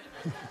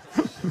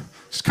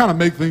 Just kind of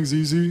make things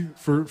easy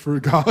for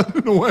God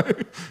in a way.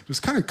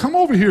 Just kind of come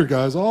over here,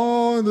 guys.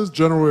 Oh, in this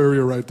general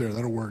area right there.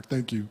 That'll work.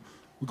 Thank you.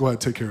 We'll go ahead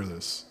and take care of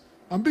this.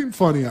 I'm being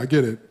funny, I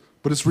get it.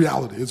 But it's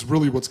reality. It's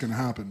really what's going to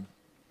happen.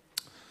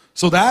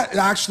 So that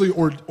actually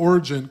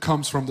origin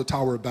comes from the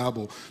Tower of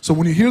Babel. So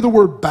when you hear the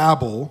word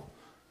Babel,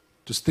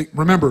 just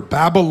remember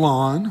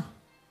Babylon.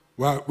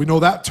 Well, we know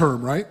that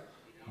term, right?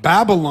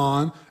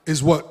 Babylon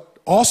is what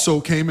also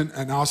came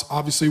and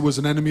obviously was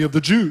an enemy of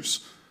the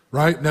Jews,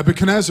 right?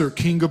 Nebuchadnezzar,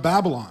 king of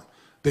Babylon.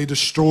 They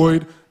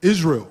destroyed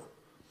Israel.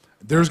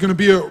 There's going to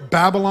be a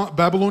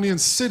Babylonian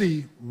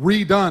city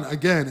redone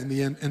again in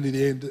the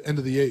end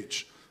of the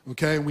age.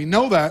 Okay, and we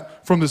know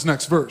that from this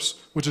next verse,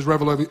 which is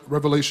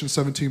Revelation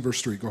 17,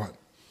 verse 3. Go ahead.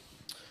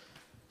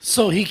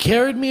 So he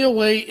carried me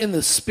away in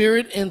the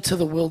spirit into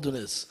the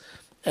wilderness,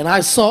 and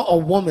I saw a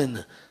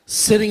woman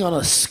sitting on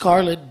a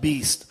scarlet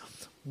beast,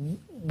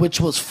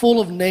 which was full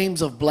of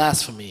names of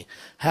blasphemy,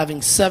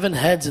 having 7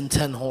 heads and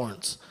 10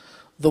 horns.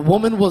 The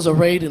woman was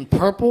arrayed in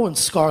purple and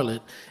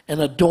scarlet,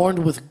 and adorned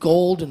with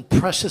gold and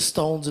precious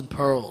stones and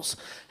pearls,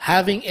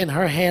 having in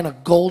her hand a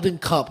golden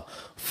cup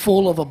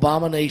full of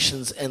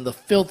abominations and the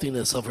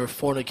filthiness of her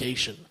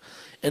fornication.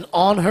 And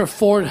on her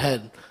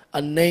forehead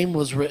a name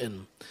was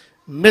written,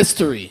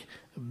 Mystery,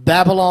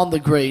 Babylon the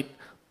Great,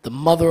 the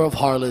mother of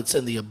harlots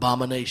and the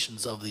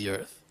abominations of the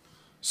earth.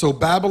 So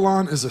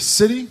Babylon is a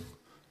city,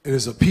 it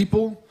is a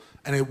people,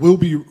 and it will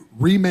be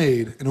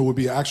remade, and it will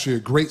be actually a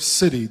great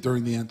city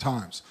during the end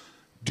times.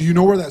 Do you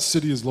know where that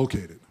city is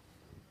located?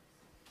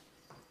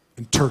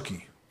 In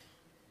Turkey.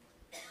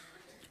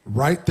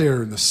 Right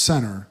there in the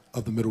center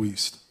of the Middle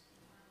East.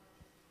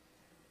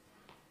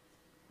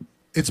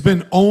 It's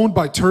been owned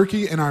by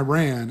Turkey and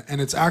Iran,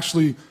 and it's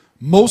actually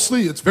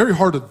it's very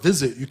hard to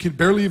visit. You can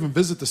barely even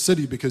visit the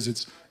city because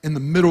it's in the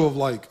middle of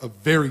like a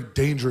very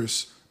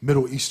dangerous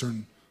Middle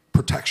Eastern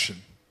protection.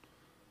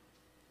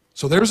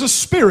 So there's a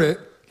spirit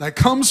that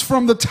comes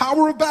from the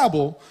Tower of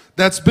Babel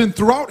that's been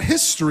throughout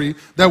history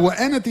that will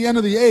end at the end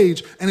of the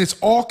age, and it's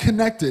all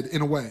connected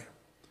in a way.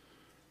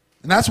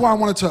 And that's why I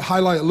wanted to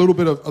highlight a little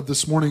bit of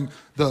this morning,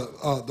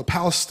 the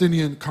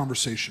Palestinian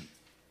conversation.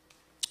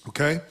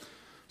 Okay?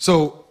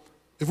 So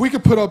if we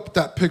could put up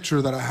that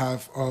picture that I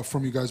have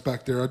from you guys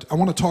back there, I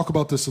want to talk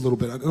about this a little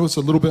bit. I know it's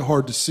a little bit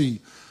hard to see.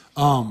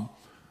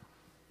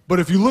 But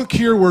if you look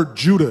here where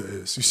Judah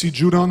is, you see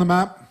Judah on the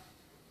map?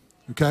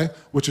 Okay?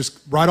 Which is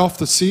right off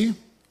the sea,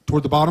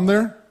 toward the bottom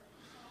there.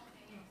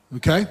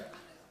 Okay?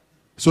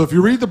 So if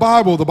you read the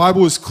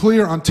Bible is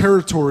clear on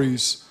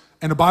territories,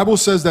 and the Bible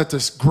says that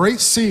this great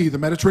sea, the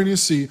Mediterranean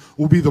Sea,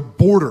 will be the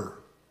border.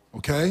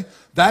 Okay?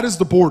 That is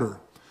the border.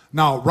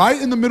 Now,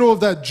 right in the middle of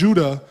that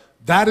Judah,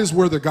 that is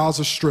where the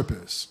Gaza Strip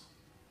is.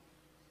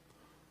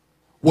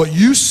 What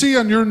you see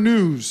on your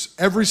news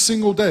every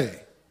single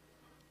day,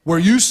 where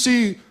you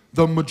see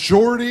the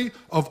majority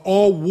of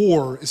all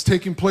war is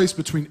taking place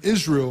between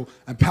Israel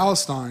and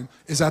Palestine,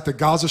 is at the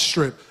Gaza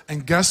Strip.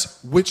 And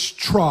guess which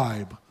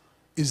tribe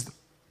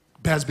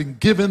has been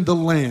given the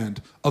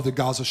land of the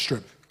Gaza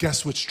Strip?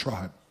 Guess which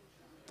tribe?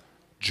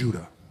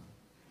 Judah.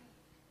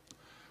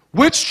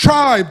 Which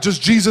tribe does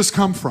Jesus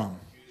come from?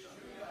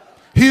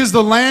 He is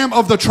the Lamb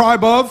of the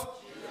tribe of?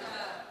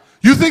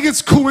 You think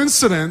it's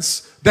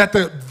coincidence that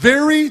the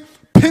very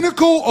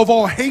pinnacle of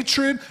all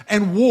hatred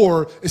and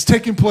war is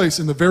taking place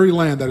in the very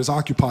land that is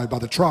occupied by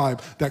the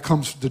tribe that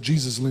comes to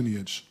Jesus'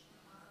 lineage?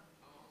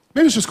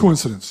 Maybe it's just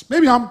coincidence.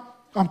 Maybe I'm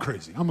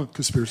crazy. I'm a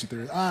conspiracy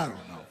theorist. I don't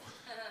know.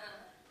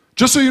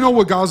 Just so you know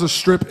what Gaza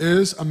Strip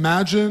is,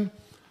 imagine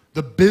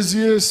the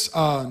busiest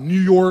New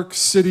York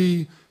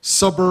City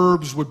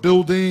suburbs with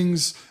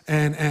buildings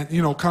and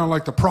you know, kind of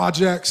like the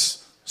projects,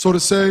 so to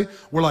say,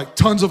 where like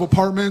tons of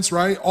apartments,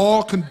 right?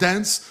 All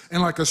condensed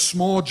in like a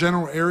small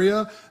general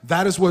area.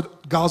 That is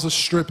what Gaza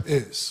Strip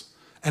is.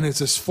 And it's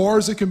as far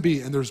as it can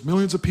be. And there's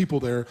millions of people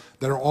there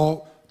that are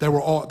all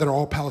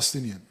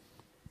Palestinian.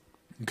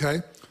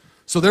 Okay?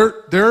 So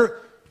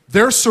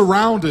they're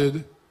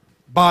surrounded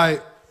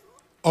by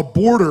a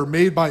border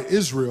made by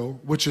Israel,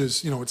 which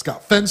is, you know, it's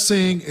got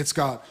fencing, it's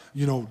got,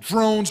 you know,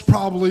 drones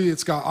probably,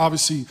 it's got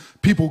obviously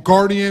people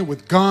guarding it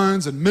with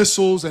guns and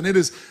missiles, and it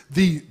is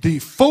the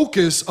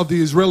focus of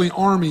the Israeli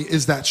army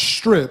is that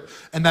strip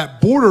and that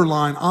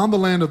borderline on the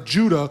land of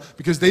Judah,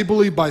 because they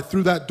believe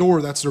through that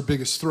door, that's their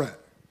biggest threat.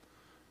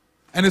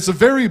 And it's a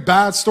very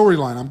bad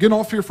storyline. I'm getting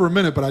off here for a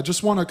minute, but I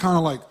just want to kind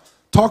of like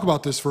talk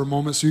about this for a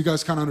moment so you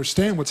guys kind of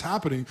understand what's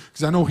happening,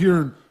 because I know here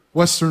in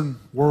Western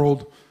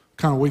world,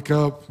 kind of wake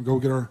up, go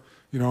get our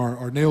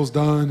nails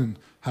done and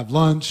have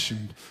lunch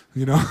and,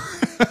 you know,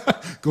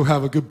 go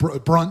have a good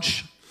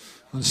brunch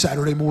on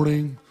Saturday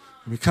morning.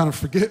 And we kind of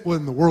forget what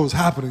in the world is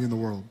happening in the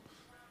world.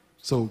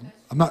 So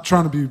I'm not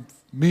trying to be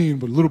mean,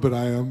 but a little bit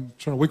I am. I'm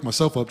trying to wake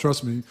myself up,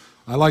 trust me.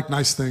 I like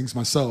nice things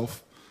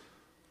myself.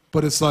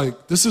 But it's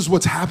like, this is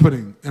what's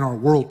happening in our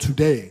world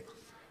today.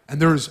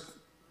 And there's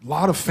a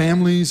lot of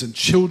families and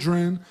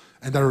children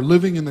and that are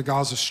living in the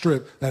Gaza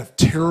Strip that have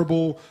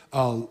terrible,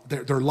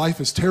 their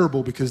life is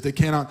terrible because they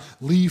cannot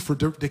leave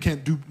they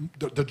can't do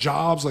the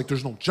jobs, like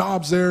there's no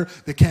jobs there.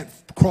 They can't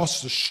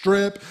cross the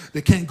strip.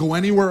 They can't go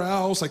anywhere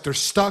else. Like they're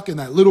stuck in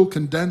that little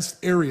condensed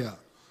area.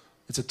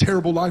 It's a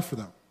terrible life for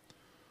them.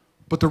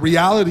 But the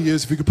reality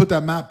is, if you could put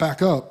that map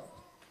back up,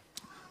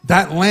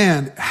 that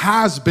land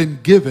has been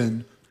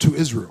given to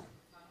Israel.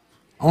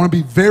 I want to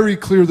be very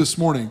clear this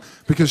morning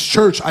because,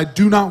 church, I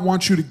do not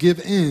want you to give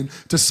in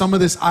to some of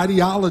this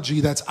ideology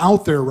that's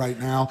out there right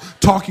now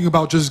talking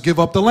about just give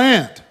up the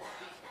land.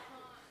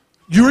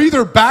 You're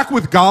either back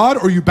with God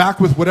or you're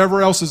back with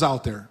whatever else is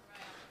out there.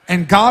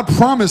 And God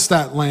promised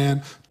that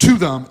land to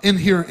them in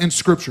here in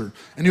Scripture.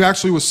 And you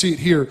actually will see it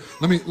here.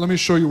 Let me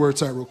show you where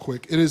it's at real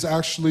quick. It is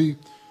actually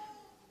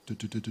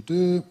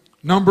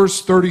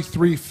Numbers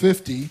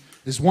 33:50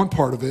 is one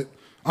part of it.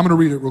 I'm going to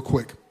read it real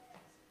quick.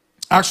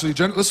 Actually,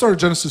 let's start at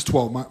Genesis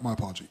 12. My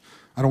apology.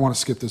 I don't want to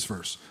skip this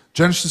verse.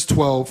 Genesis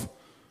 12,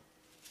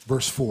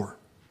 verse 4.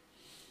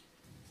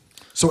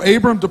 So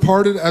Abram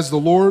departed as the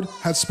Lord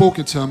had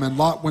spoken to him, and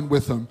Lot went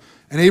with him.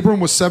 And Abram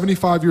was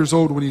 75 years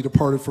old when he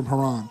departed from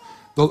Haran.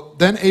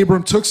 Then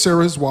Abram took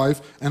Sarah his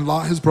wife, and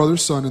Lot his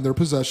brother's son, and their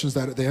possessions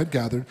that they had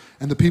gathered,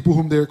 and the people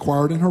whom they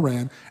acquired in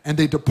Haran, and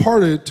they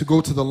departed to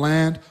go to the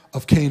land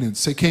of Canaan.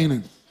 Say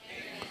Canaan.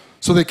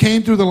 So they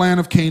came through the land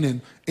of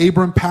Canaan.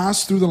 Abram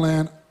passed through the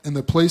land in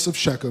the place of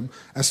Shechem,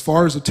 as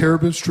far as the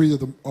terebinth tree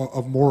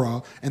of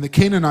Morah, and the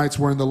Canaanites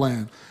were in the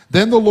land.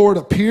 Then the Lord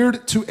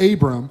appeared to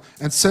Abram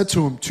and said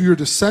to him, to your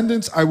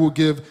descendants I will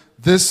give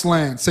this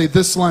land. Say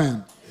this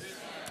land.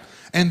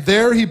 And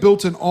there he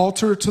built an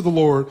altar to the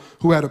Lord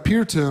who had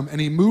appeared to him, and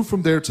he moved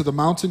from there to the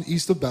mountain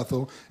east of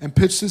Bethel, and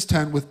pitched his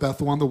tent with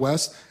Bethel on the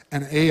west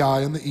and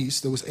Ai on the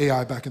east. There was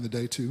Ai back in the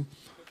day too.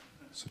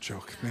 It's a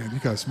joke. Man, you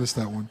guys missed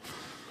that one.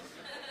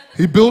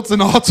 He built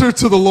an altar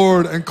to the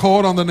Lord and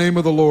called on the name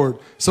of the Lord.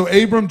 So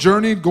Abram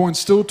journeyed, going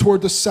still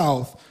toward the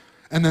south.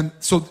 And then,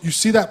 so you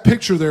see that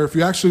picture there, if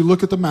you actually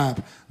look at the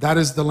map, that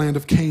is the land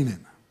of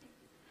Canaan.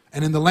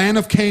 And in the land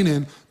of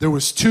Canaan, there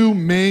was two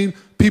main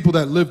people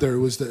that lived there. It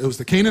was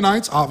the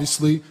Canaanites,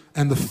 obviously,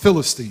 and the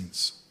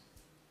Philistines.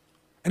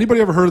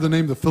 Anybody ever heard of the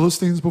name the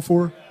Philistines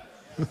before?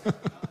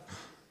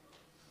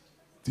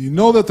 Do you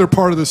know that they're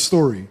part of this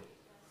story?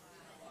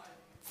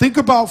 Think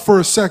about for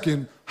a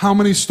second how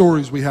many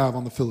stories we have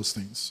on the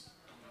Philistines.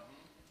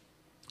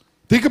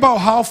 Think about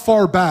how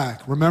far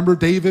back. Remember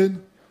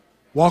David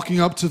walking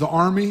up to the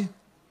army?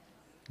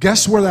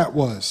 Guess where that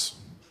was?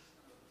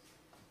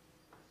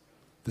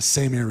 The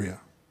same area.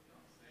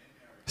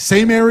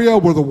 Same area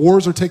where the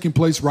wars are taking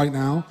place right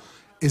now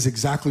is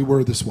exactly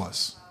where this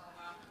was.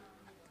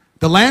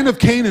 The land of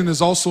Canaan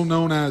is also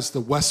known as the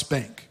West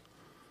Bank.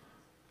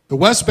 The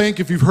West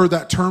Bank, if you've heard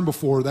that term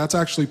before, that's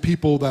actually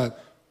people that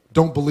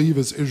don't believe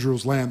it's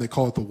Israel's land. They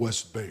call it the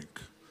West Bank.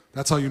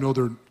 That's how you know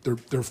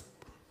they're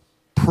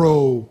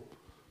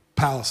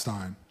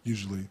pro-Palestine,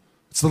 usually.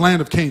 It's the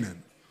land of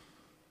Canaan.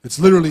 It's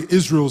literally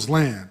Israel's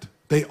land.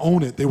 They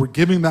own it. They were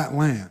giving that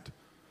land.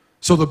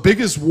 So the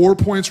biggest war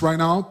points right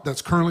now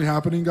that's currently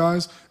happening,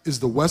 guys, is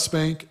the West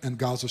Bank and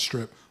Gaza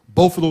Strip.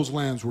 Both of those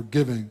lands were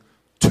given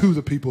to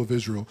the people of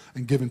Israel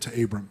and given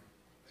to Abram.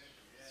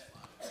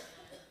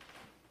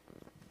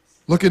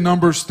 Look at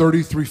Numbers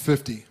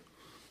 33:50.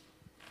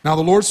 Now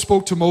the Lord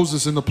spoke to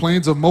Moses in the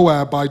plains of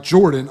Moab by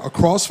Jordan,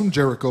 across from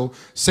Jericho,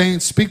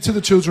 saying, speak to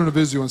the children of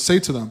Israel and say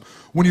to them,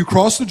 when you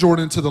cross the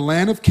Jordan to the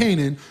land of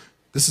Canaan,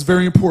 this is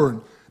very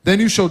important,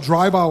 then you shall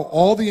drive out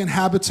all the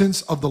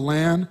inhabitants of the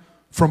land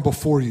from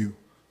before you.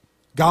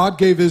 God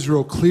gave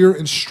Israel clear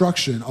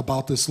instruction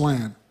about this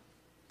land.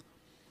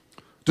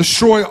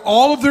 Destroy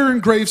all of their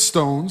engraved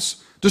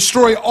stones,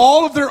 destroy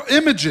all of their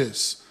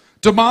images,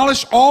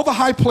 demolish all the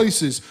high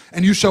places,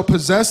 and you shall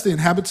possess the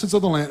inhabitants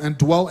of the land and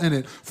dwell in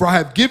it. For I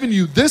have given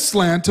you this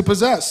land to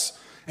possess.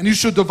 And you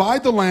shall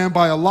divide the land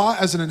by a lot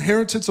as an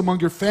inheritance among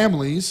your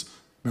families.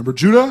 Remember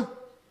Judah?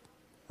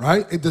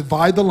 Right?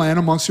 Divide the land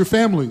amongst your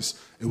families.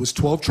 It was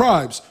 12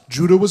 tribes.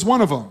 Judah was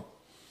one of them.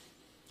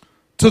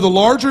 To the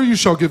larger you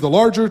shall give the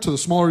larger, to the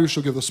smaller you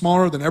shall give the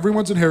smaller. Then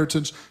everyone's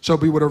inheritance shall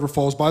be whatever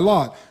falls by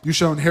lot. You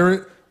shall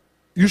inherit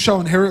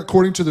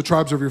according to the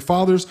tribes of your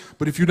fathers.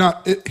 But if you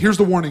not, here's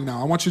the warning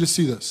now. I want you to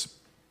see this.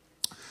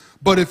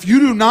 But if you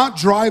do not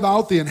drive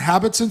out the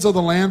inhabitants of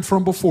the land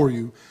from before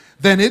you,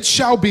 then it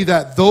shall be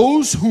that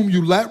those whom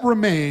you let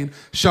remain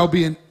shall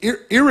be an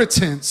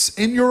irritants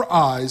in your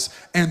eyes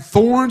and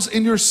thorns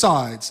in your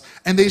sides,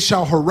 and they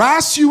shall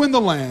harass you in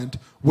the land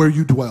where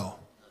you dwell.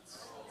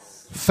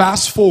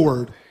 Fast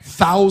forward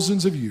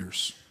thousands of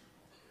years,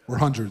 or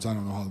hundreds, I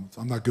don't know how,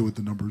 I'm not good with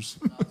the numbers.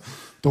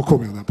 Don't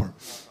quote me on that part.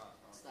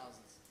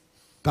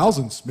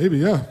 Thousands, maybe,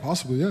 yeah,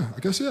 possibly, yeah. I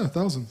guess, yeah,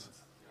 thousands.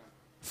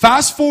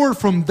 Fast forward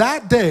from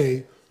that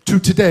day to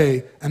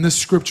today, and this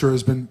scripture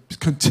has been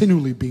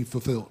continually being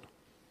fulfilled.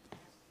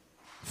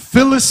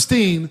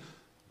 Philistine,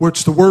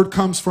 which the word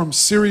comes from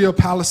Syria,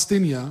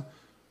 Palestinia,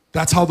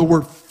 that's how the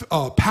word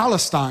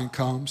Palestine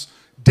comes,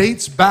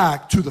 dates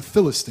back to the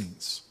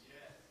Philistines.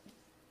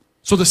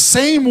 So the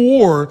same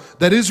war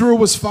that Israel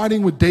was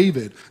fighting with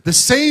David, the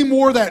same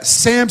war that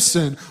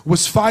Samson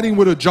was fighting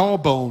with a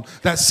jawbone,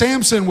 that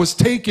Samson was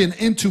taken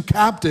into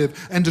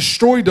captive and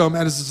destroyed him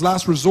as his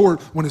last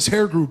resort when his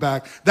hair grew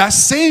back, that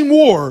same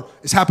war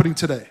is happening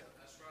today.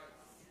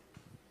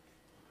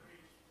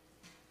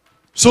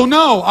 So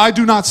no, I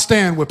do not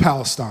stand with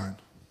Palestine.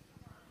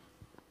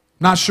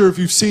 Not sure if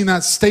you've seen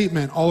that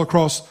statement all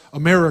across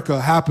America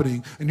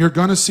happening, and you're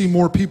going to see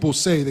more people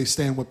say they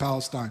stand with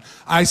Palestine.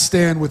 I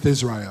stand with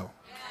Israel.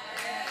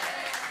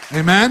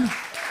 Amen?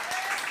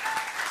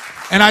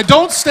 And I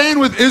don't stand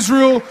with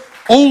Israel,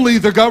 only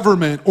the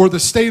government or the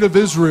state of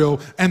Israel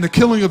and the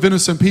killing of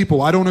innocent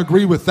people. I don't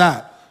agree with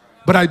that.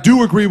 But I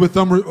do agree with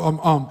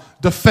them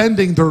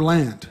defending their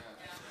land.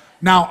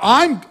 Now,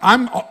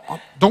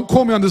 don't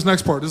quote me on this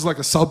next part. This is like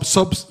a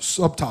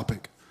subtopic.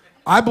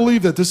 I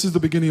believe that this is the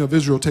beginning of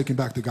Israel taking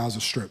back the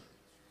Gaza Strip.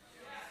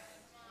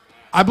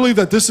 I believe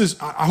that this is,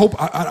 I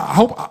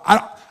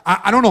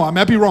don't know, I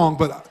might be wrong,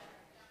 but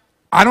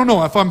I don't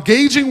know. If I'm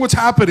gauging what's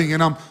happening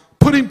and I'm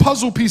putting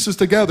puzzle pieces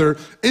together,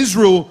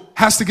 Israel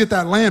has to get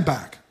that land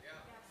back.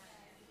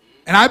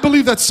 And I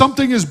believe that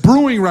something is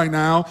brewing right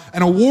now,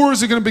 and a war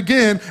is going to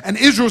begin, and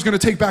Israel is going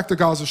to take back the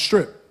Gaza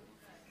Strip,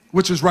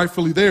 which is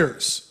rightfully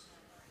theirs.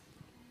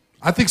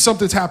 I think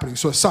something's happening.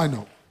 So a side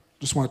note,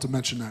 just wanted to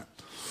mention that.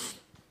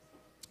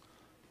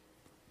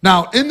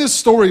 Now, in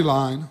this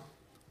storyline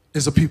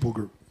is a people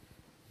group,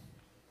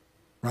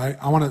 right?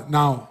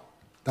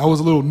 That was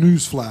a little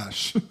news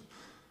flash.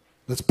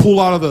 Let's pull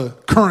out of the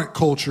current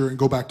culture and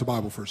go back to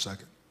Bible for a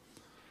second.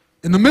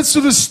 In the midst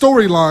of this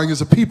storyline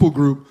is a people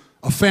group,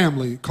 a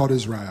family called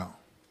Israel.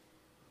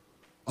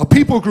 A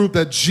people group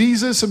that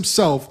Jesus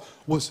himself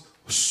was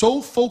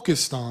so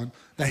focused on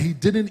that he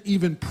didn't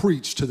even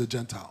preach to the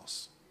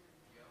Gentiles.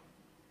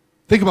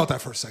 Think about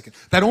that for a second.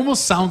 That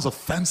almost sounds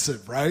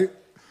offensive, right?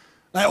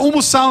 That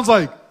almost sounds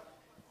like,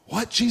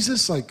 what,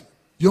 Jesus? Like,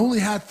 you only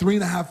had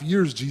 3.5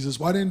 years, Jesus.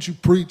 Why didn't you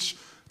preach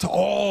to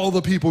all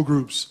the people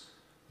groups?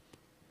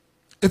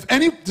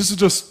 This is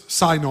just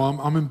side note,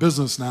 I'm in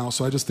business now,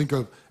 so I just think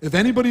of, if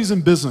anybody's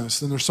in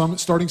business and they're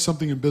starting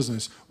something in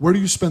business, where do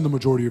you spend the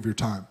majority of your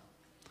time?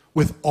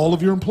 With all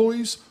of your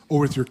employees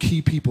or with your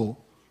key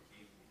people?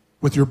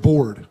 With your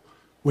board?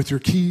 With your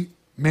key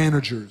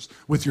managers?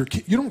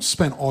 You don't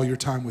spend all your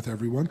time with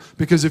everyone,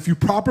 because if you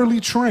properly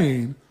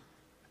train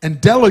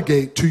and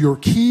delegate to your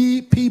key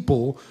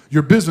people,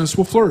 your business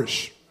will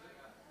flourish.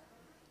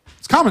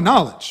 It's common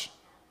knowledge.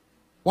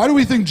 Why do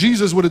we think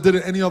Jesus would have did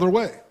it any other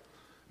way?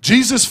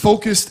 Jesus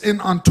focused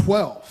in on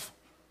 12.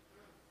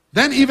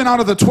 Then even out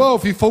of the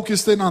 12, he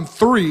focused in on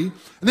 3. And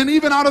then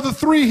even out of the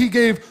 3, he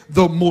gave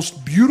the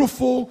most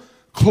beautiful,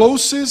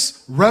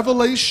 closest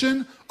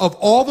revelation of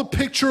all the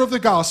picture of the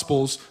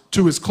Gospels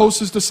to his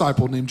closest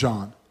disciple named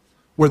John,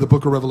 where the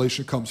book of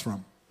Revelation comes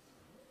from.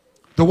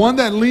 The one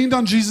that leaned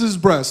on Jesus'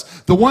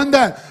 breast. The one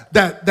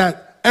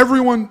that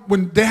everyone,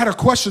 when they had a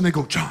question, they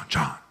go, John,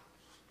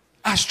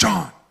 ask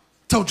John.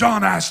 Tell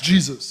John to ask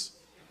Jesus.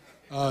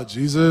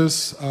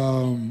 Jesus,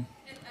 I'm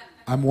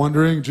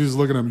wondering. Jesus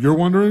looking at him. You're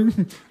wondering?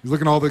 He's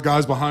looking at all the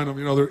guys behind him.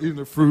 They're eating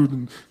their food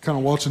and kind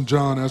of watching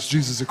John ask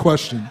Jesus a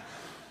question.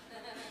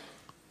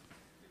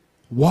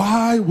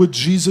 Why would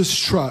Jesus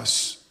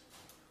trust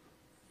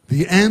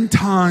the end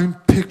time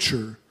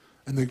picture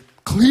and the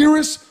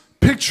clearest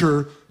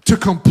picture to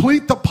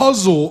complete the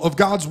puzzle of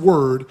God's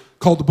word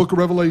called the book of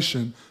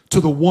Revelation to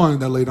the one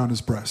that laid on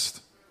his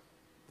breast?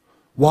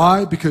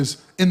 Why?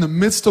 Because in the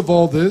midst of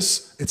all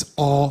this, it's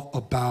all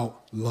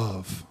about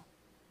love.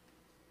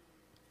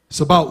 It's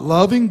about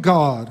loving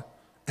God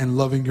and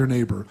loving your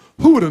neighbor.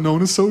 Who would have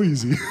known it's so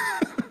easy?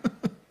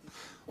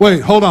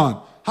 Wait, hold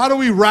on. How do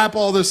we wrap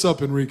all this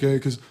up, Enrique?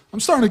 Because I'm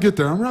starting to get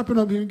there. I'm wrapping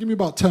up here. Give me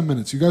about 10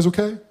 minutes. You guys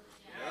okay?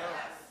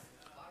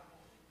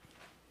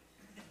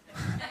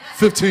 Yes.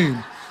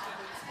 15.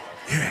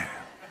 Yeah.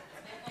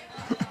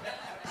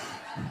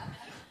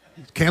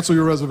 Cancel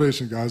your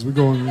reservation, guys. We're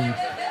going.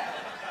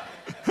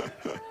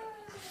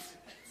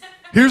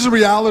 Here's the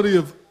reality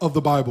of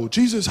the Bible.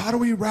 Jesus, how do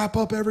we wrap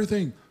up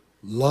everything?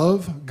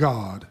 Love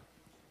God.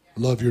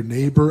 Love your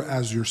neighbor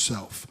as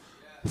yourself.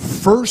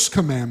 First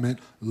commandment,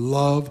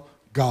 love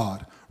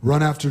God.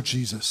 Run after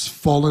Jesus.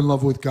 Fall in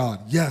love with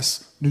God.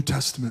 Yes, New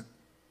Testament.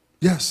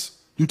 Yes,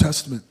 New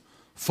Testament.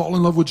 Fall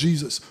in love with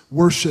Jesus.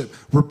 Worship.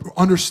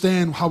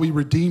 Understand how he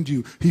redeemed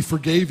you. He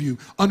forgave you.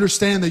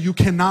 Understand that you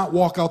cannot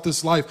walk out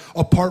this life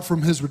apart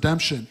from his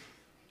redemption.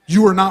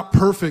 You are not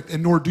perfect,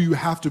 and nor do you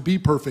have to be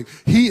perfect.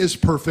 He is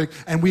perfect,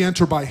 and we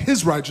enter by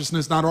his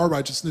righteousness, not our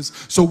righteousness.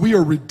 So we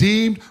are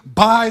redeemed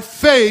by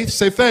faith.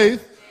 Say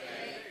faith.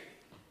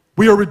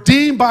 We are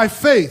redeemed by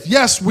faith.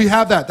 Yes, we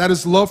have that. That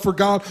is love for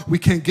God. We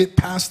can't get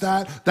past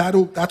that.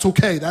 That's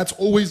okay. That's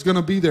always going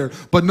to be there.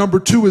 But number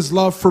 2 is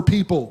love for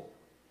people.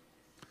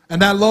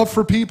 And that love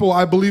for people,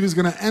 I believe, is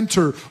going to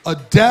enter a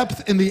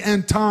depth in the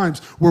end times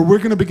where we're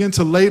going to begin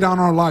to lay down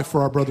our life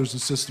for our brothers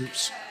and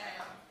sisters.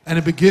 And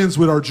it begins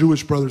with our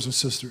Jewish brothers and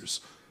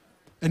sisters.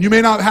 And you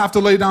may not have to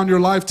lay down your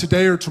life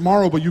today or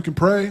tomorrow, but you can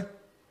pray.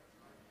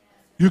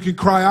 You can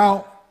cry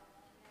out.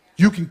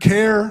 You can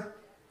care.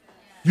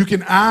 You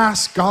can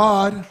ask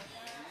God.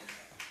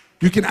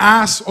 You can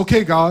ask,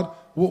 okay, God,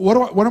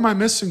 what am I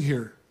missing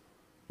here?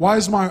 Why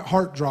is my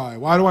heart dry?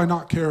 Why do I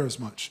not care as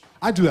much?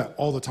 I do that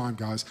all the time,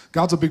 guys.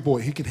 God's a big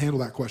boy. He can handle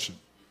that question.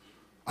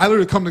 I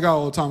literally come to God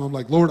all the time. I'm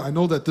like, Lord, I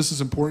know that this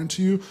is important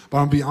to you, but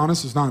I'm going to be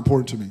honest, it's not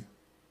important to me.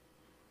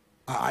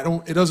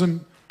 It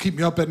doesn't keep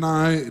me up at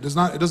night. It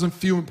doesn't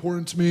feel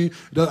important to me.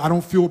 I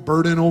don't feel a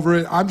burden over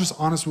it. I'm just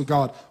honest with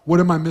God. What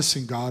am I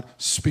missing, God?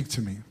 Speak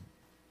to me.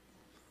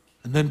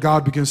 And then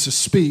God begins to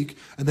speak,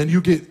 and then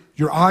you get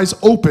your eyes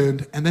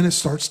opened, and then it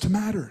starts to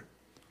matter.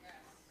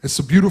 It's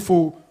a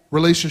beautiful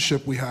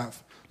relationship we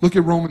have. Look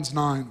at Romans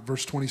 9,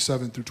 verse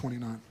 27 through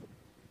 29.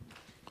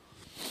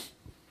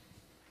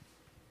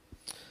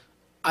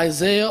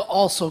 Isaiah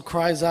also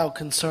cries out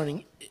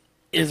concerning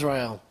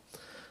Israel.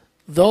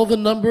 Though the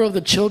number of the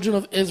children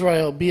of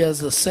Israel be as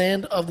the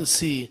sand of the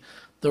sea,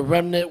 the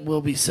remnant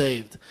will be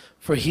saved.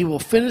 For he will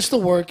finish the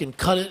work and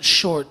cut it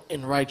short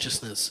in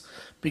righteousness,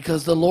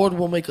 because the Lord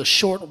will make a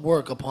short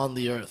work upon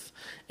the earth.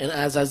 And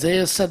as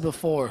Isaiah said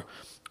before,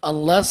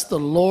 Unless the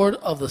Lord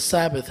of the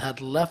Sabbath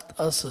had left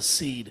us a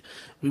seed,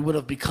 we would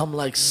have become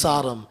like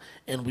Sodom,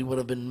 and we would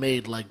have been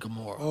made like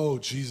Gomorrah. Oh,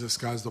 Jesus,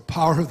 guys, the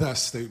power of that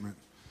statement.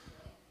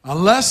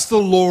 Unless the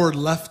Lord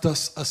left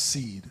us a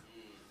seed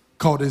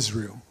called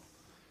Israel,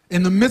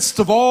 in the midst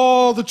of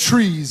all the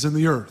trees in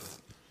the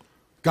earth,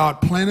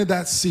 God planted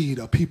that seed,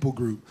 a people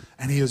group,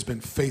 and he has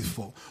been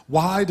faithful.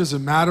 Why does it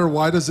matter?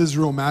 Why does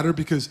Israel matter?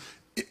 Because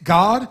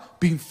God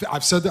being, I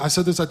said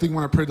this, I think,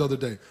 when I prayed the other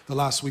day, the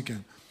last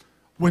weekend.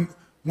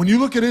 When you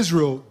look at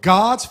Israel,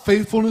 God's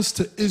faithfulness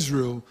to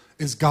Israel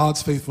is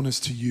God's faithfulness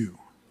to you.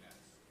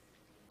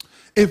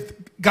 If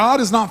God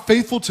is not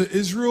faithful to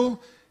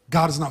Israel,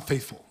 God is not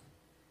faithful.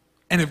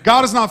 And if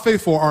God is not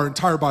faithful, our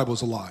entire Bible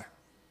is a lie.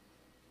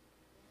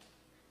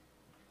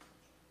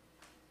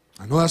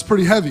 I know that's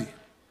pretty heavy,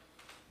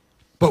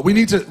 but we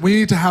need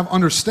to have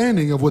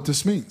understanding of what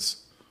this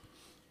means.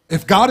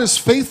 If God is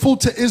faithful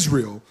to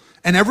Israel,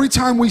 and every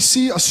time we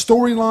see a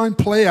storyline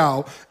play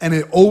out and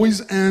it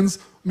always ends,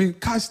 I mean,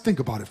 guys, think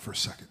about it for a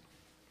second.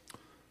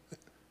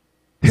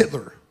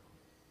 Hitler,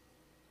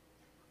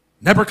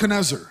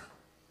 Nebuchadnezzar,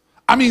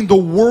 I mean, the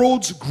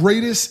world's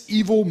greatest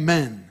evil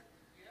men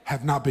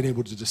have not been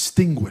able to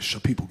distinguish a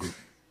people group.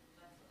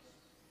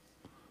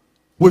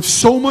 With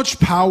so much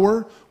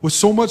power, with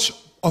so much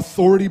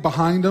authority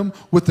behind them,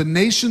 with the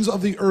nations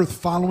of the earth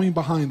following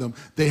behind them,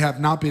 they have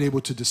not been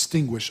able to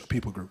distinguish a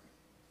people group.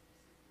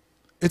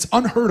 It's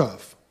unheard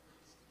of.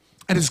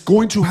 And it's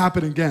going to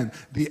happen again.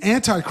 The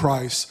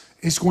Antichrist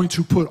is going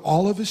to put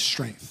all of his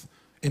strength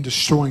in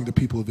destroying the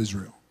people of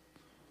Israel.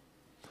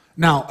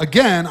 Now,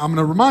 again, I'm going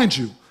to remind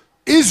you,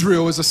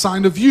 Israel is a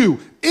sign of you.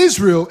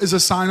 Israel is a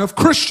sign of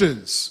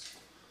Christians.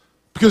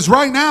 Because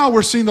right now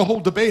we're seeing the whole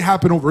debate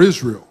happen over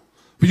Israel.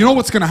 But you know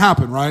what's going to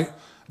happen, right?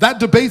 That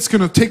debate's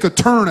going to take a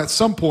turn at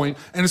some point,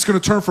 and it's going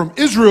to turn from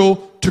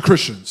Israel to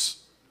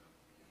Christians.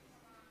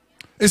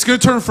 It's going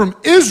to turn from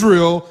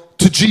Israel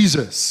to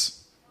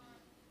Jesus.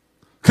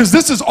 Because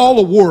this is all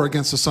a war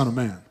against the Son of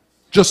Man,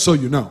 just so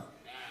you know.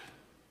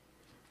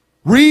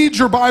 Read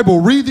your Bible,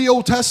 read the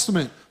Old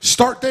Testament.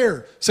 Start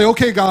there. Say,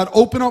 okay, God,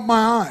 open up my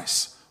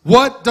eyes.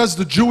 What does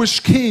the Jewish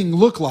king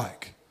look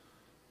like?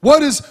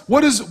 What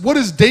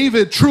is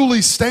David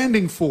truly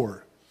standing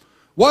for?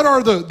 What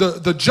are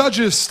the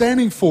judges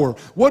standing for?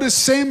 What is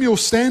Samuel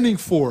standing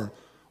for?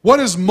 What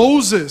is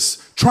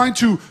Moses trying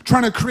to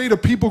create a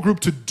people group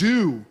to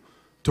do?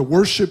 To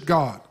worship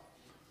God,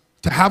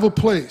 to have a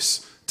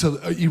place, to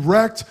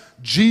erect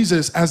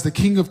Jesus as the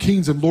King of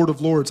Kings and Lord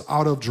of Lords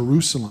out of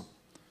Jerusalem.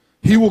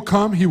 He will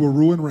come, he will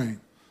rule and reign.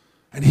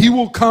 And he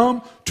will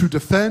come to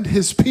defend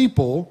his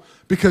people,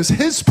 because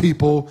his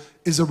people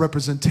is a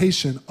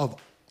representation of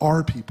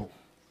our people.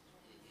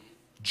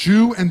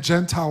 Jew and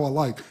Gentile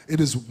alike.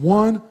 It is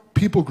one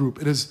people group.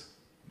 It is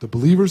the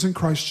believers in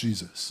Christ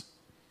Jesus.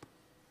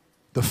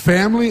 The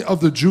family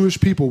of the Jewish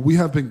people we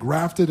have been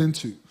grafted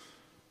into.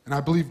 And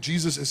I believe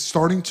Jesus is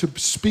starting to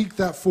speak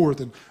that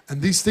forth.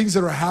 And these things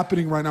that are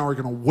happening right now are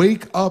going to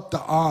wake up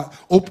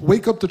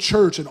the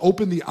church and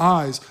open the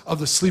eyes of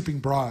the sleeping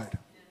bride.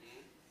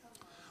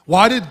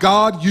 Why did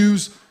God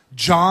use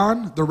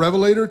John, the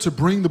Revelator, to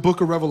bring the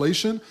book of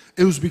Revelation?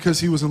 It was because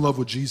he was in love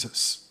with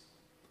Jesus.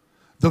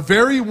 The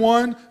very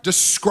one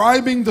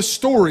describing the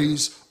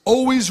stories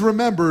always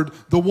remembered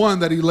the one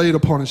that he laid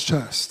upon his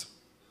chest.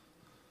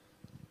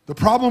 The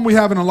problem we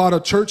have in a lot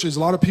of churches, a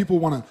lot of people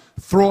want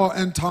to throw out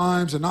end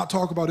times and not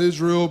talk about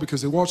Israel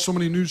because they watch so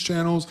many news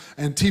channels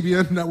and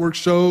TBN network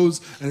shows,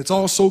 and it's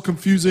all so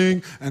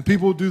confusing, and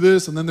people do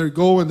this, and then they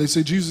go and they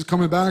say Jesus is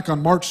coming back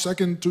on March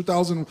 2nd,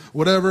 2000,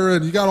 whatever,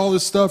 and you got all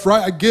this stuff,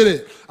 right? I get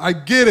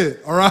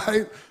it, all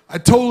right? I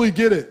totally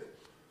get it.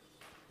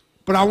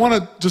 But I want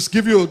to just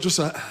give you just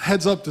a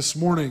heads up this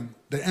morning.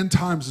 The end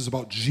times is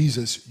about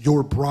Jesus,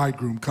 your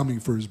bridegroom, coming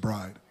for his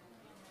bride.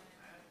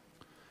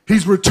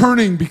 He's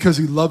returning because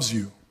he loves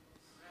you.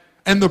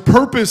 And the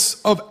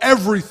purpose of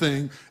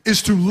everything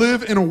is to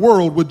live in a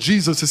world with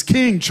Jesus as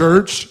King,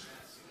 church.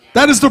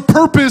 That is the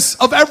purpose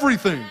of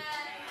everything.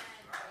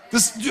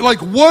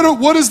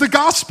 What is the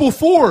gospel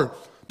for?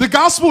 The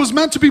gospel is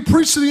meant to be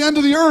preached to the end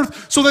of the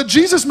earth so that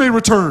Jesus may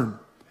return.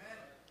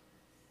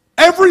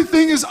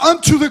 Everything is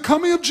unto the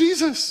coming of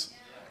Jesus.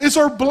 It's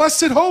our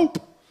blessed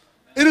hope.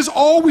 It is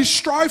all we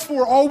strive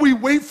for, all we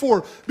wait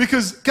for.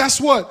 Because guess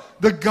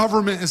what? The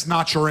government is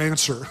not your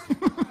answer.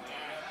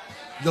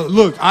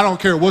 Look, I don't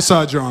care what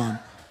side you're on.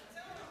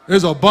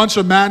 There's a bunch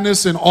of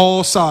madness in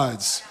all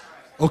sides.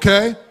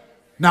 Okay?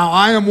 Now,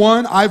 I am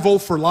one, I vote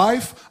for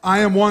life. I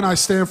am one, I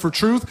stand for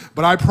truth.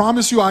 But I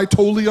promise you, I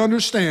totally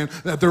understand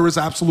that there is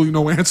absolutely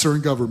no answer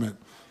in government.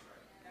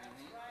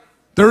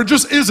 There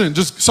just isn't.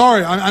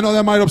 Sorry, I know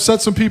that might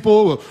upset some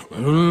people.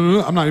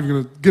 I'm not even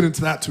going to get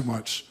into that too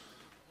much.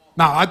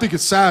 Now, I think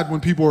it's sad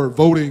when people are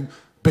voting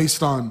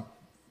based on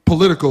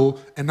political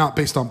and not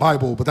based on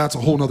Bible, but that's a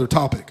whole other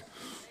topic.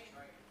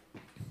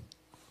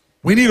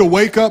 We need to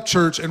wake up,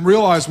 church, and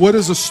realize what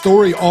is the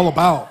story all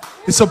about.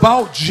 It's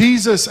about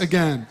Jesus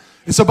again.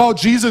 It's about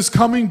Jesus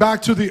coming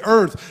back to the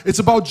earth. It's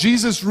about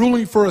Jesus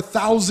ruling for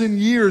 1,000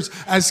 years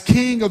as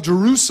King of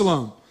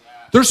Jerusalem.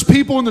 There's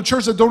people in the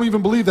church that don't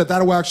even believe that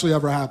will actually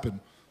ever happen.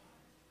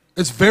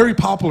 It's very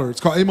popular.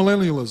 It's called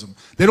amillennialism.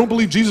 They don't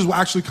believe Jesus will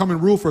actually come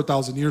and rule for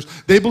 1,000 years.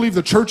 They believe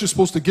the church is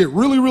supposed to get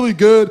really, really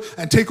good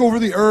and take over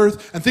the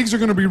earth, and things are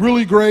going to be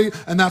really great,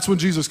 and that's when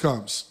Jesus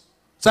comes.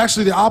 It's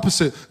actually the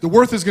opposite. The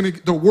world is going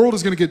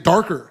to get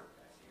darker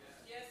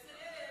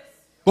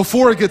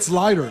before it gets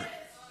lighter.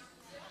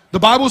 The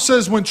Bible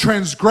says when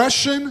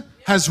transgression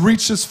has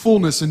reached its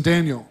fullness in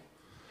Daniel.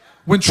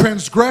 When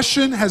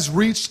transgression has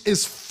reached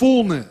its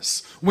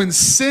fullness. When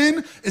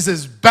sin is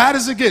as bad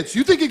as it gets.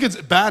 You think it gets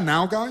bad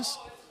now, guys?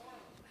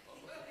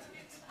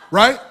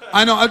 Right?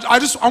 I know.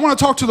 I want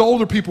to talk to the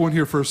older people in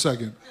here for a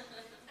second.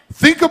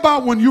 Think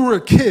about when you were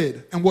a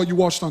kid and what you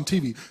watched on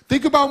TV.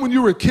 Think about when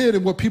you were a kid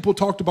and what people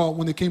talked about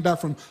when they came back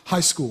from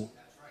high school.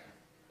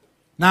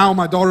 Now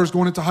my daughter's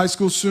going into high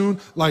school soon.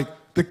 Like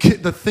the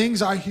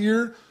things I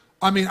hear,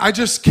 I mean, I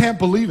just can't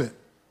believe it.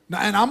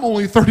 And I'm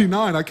only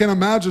 39. I can't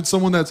imagine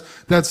someone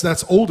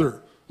that's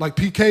older, like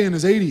PK in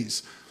his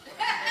 80s.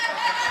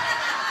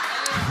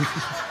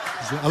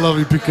 I love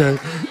you, PK.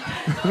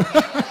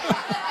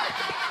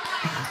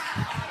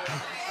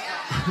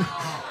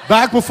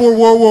 Back before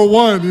World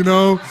War I, you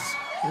know.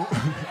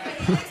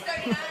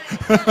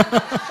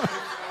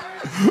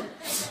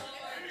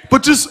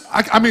 But just,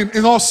 I mean,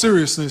 in all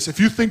seriousness, if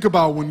you think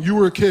about when you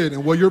were a kid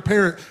and what your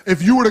parent,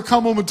 if you were to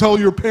come home and tell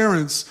your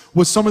parents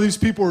what some of these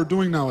people are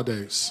doing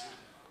nowadays,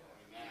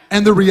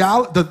 and the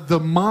reality, the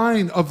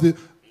mind of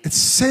it's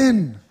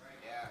sin.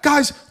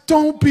 Guys,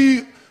 don't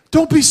be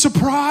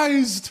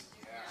surprised.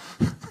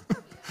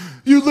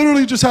 You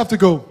literally just have to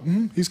go,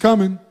 he's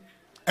coming.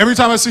 Every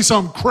time I see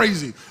something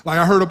crazy, like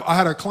I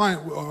had a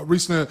client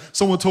recently,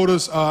 someone told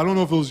us, I don't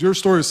know if it was your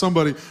story or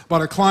somebody,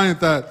 about a client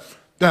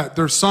that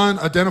their son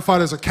identified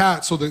as a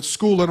cat, so the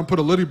school let him put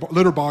a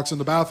litter box in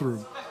the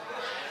bathroom.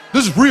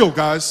 This is real,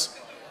 guys.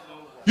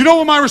 You know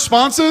what my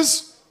response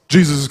is?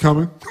 Jesus is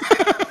coming.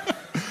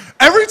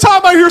 Every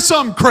time I hear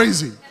something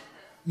crazy,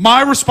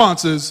 my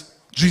response is,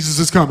 Jesus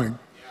is coming.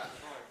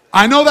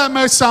 I know that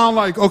may sound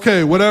like,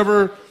 okay,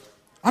 whatever.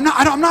 I'm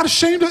not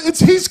ashamed of it.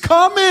 He's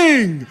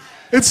coming.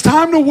 It's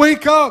time to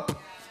wake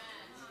up.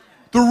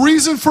 The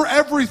reason for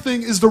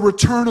everything is the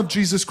return of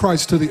Jesus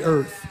Christ to the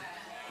earth.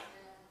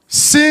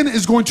 Sin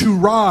is going to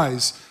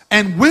rise.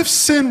 And with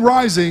sin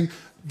rising,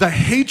 the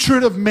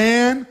hatred of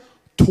man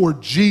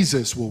toward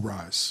Jesus will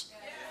rise.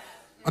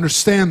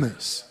 Understand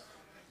this.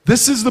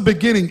 This is the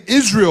beginning.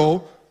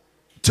 Israel,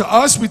 to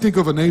us, we think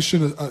of a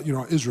nation,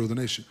 Israel, the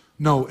nation.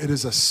 No, it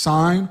is a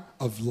sign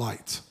of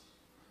light.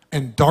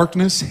 And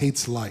darkness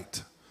hates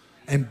light.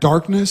 And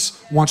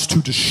darkness wants to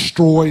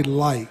destroy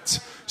light.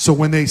 So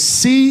when they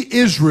see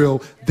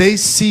Israel, they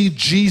see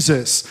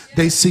Jesus.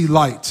 They see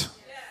light.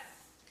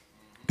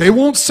 They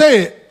won't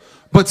say it,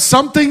 but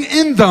something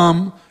in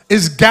them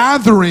is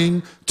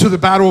gathering to the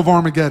Battle of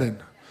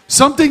Armageddon.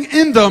 Something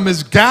in them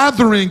is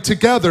gathering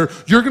together.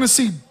 You're going to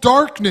see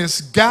darkness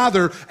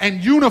gather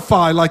and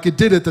unify like it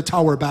did at the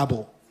Tower of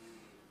Babel.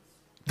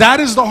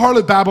 That is the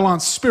harlot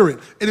Babylon's spirit.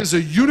 It is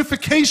a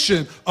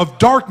unification of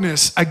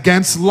darkness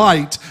against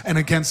light and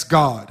against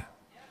God.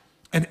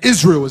 And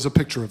Israel is a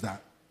picture of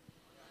that.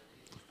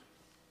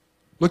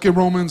 Look at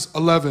Romans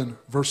 11,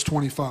 verse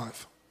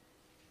 25.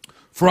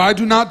 For I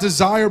do not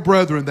desire,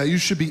 brethren, that you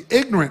should be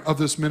ignorant of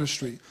this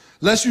ministry,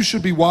 lest you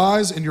should be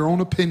wise in your own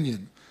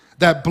opinion.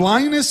 That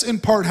blindness in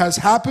part has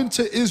happened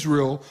to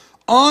Israel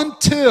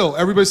until,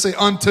 everybody say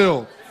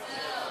until,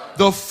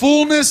 the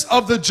fullness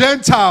of the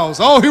Gentiles.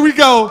 Oh, here we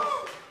go.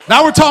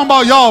 Now we're talking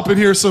about y'all up in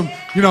here. Some,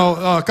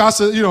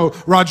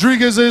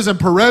 Rodriguez's and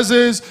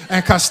Perez's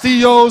and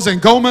Castillo's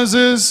and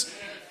Gomez's.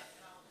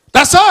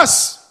 That's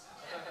us.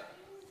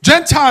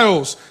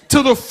 Gentiles.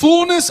 Till the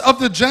fullness of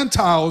the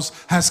Gentiles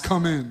has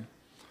come in.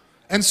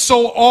 And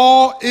so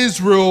all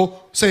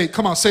Israel, say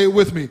it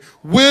with me,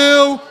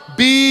 will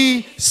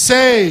be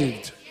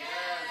saved.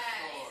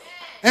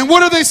 And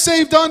what are they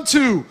saved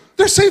unto?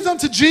 They're saved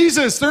unto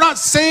Jesus. They're not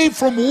saved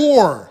from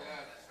war.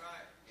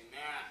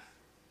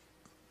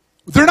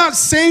 They're not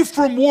saved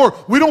from war.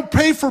 We don't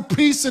pray for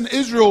peace in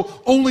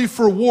Israel only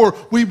for war.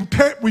 We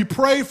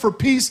pray for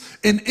peace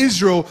in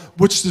Israel,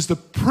 which is the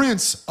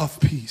Prince of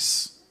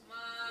Peace.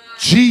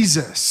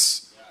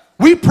 Jesus.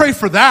 We pray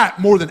for that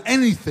more than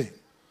anything.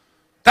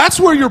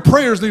 That's where your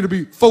prayers need to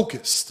be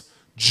focused.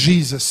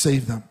 Jesus,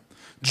 save them.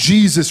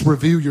 Jesus,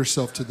 reveal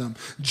yourself to them.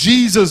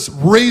 Jesus,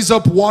 raise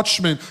up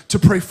watchmen to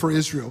pray for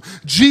Israel.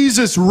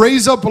 Jesus,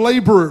 raise up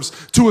laborers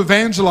to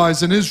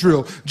evangelize in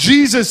Israel.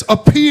 Jesus,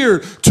 appear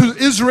to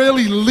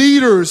Israeli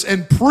leaders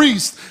and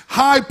priests,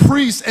 high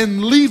priests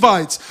and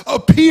Levites.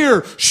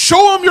 Appear.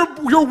 Show them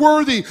you're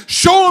worthy.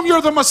 Show them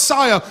you're the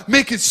Messiah.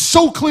 Make it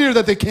so clear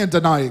that they can't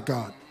deny it,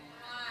 God.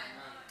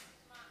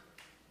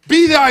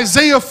 Be the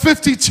Isaiah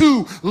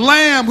 52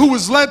 lamb who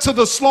was led to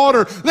the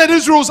slaughter. Let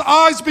Israel's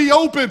eyes be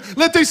open.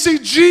 Let they see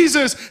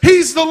Jesus.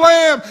 He's the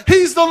lamb.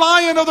 He's the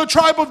lion of the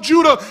tribe of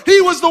Judah. He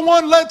was the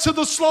one led to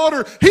the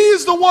slaughter. He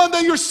is the one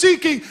that you're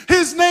seeking.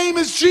 His name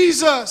is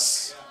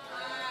Jesus.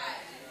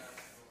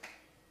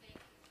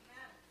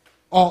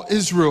 All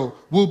Israel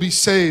will be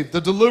saved.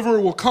 The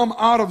deliverer will come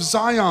out of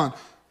Zion.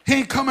 He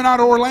ain't coming out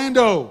of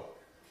Orlando.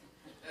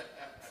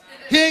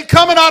 He ain't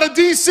coming out of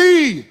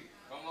D.C.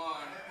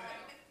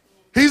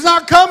 He's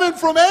not coming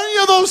from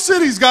any of those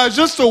cities, guys,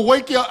 just to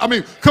wake you up. I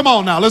mean, come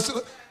on now.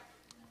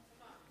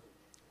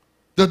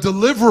 The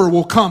deliverer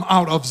will come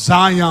out of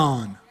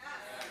Zion.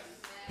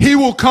 He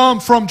will come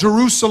from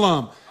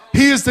Jerusalem.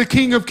 He is the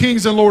King of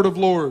kings and Lord of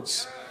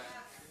lords.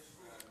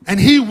 And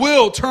he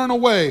will turn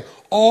away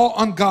all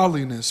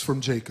ungodliness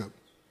from Jacob.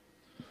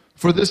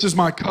 For this is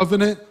my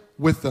covenant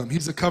with them.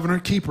 He's a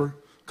covenant keeper.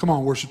 Come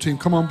on, worship team.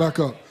 Come on back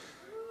up.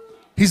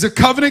 He's a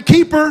covenant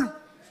keeper.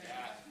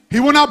 He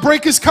will not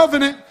break his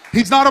covenant.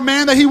 He's not a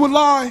man that he would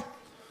lie.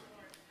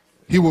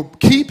 He will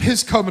keep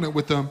his covenant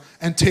with them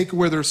and take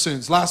away their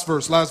sins. Last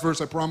verse,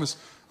 I promise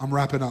I'm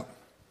wrapping up.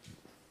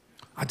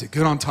 I did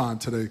good on time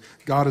today.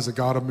 God is a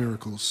God of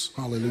miracles.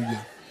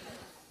 Hallelujah.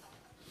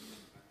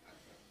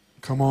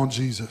 Come on,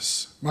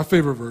 Jesus. My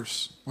favorite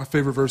verse.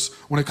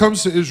 When it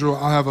comes to Israel,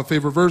 I have a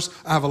favorite verse.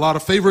 I have a lot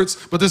of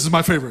favorites, but this is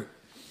my favorite.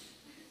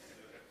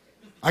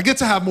 I get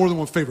to have more than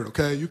one favorite,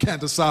 okay? You can't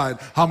decide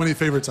how many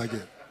favorites I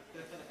get.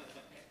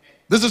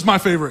 This is my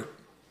favorite.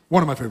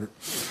 One of my favorite.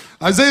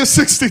 Isaiah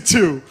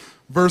 62,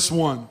 verse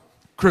 1.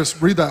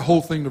 Chris, read that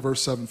whole thing to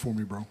verse 7 for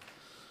me, bro.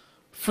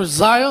 For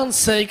Zion's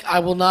sake I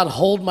will not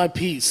hold my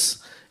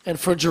peace, and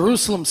for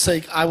Jerusalem's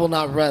sake I will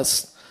not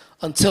rest,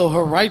 until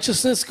her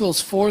righteousness goes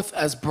forth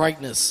as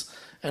brightness,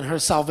 and her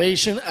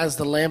salvation as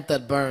the lamp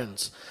that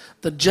burns.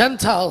 The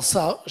Gentiles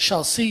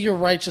shall see your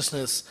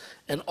righteousness,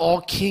 and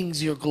all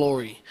kings your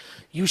glory.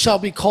 You shall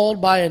be called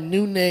by a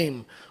new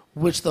name,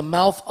 which the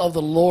mouth of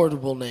the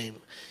Lord will name.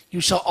 You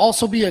shall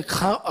also be a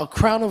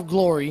crown of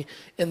glory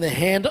in the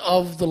hand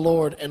of the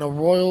Lord, and a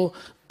royal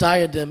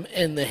diadem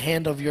in the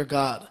hand of your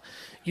God.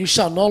 You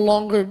shall no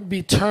longer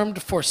be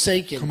termed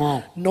forsaken,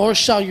 nor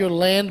shall your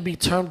land be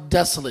termed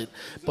desolate,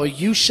 but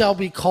you shall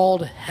be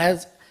called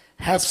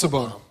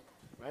Hephzibah,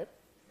 right?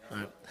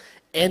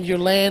 And your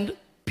land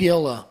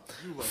Beulah.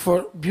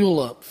 For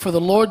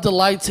the Lord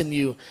delights in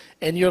you,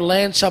 and your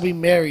land shall be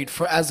married.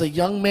 For as a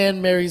young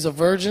man marries a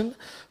virgin,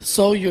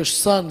 so your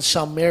sons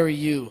shall marry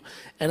you.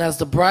 And as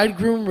the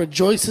bridegroom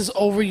rejoices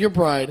over your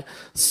bride,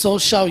 so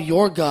shall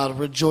your God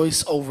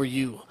rejoice over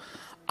you.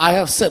 I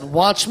have set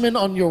watchmen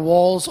on your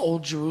walls, O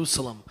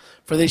Jerusalem,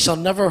 for they shall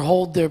never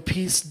hold their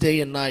peace day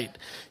and night.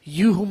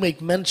 You who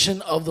make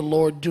mention of the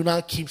Lord, do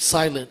not keep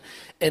silent,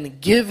 and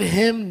give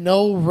him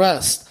no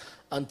rest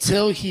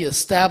until he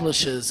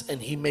establishes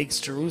and he makes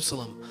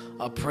Jerusalem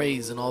a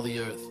praise in all the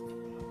earth.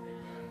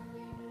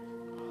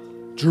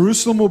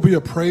 Jerusalem will be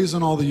a praise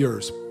in all the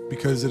earth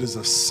because it is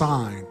a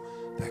sign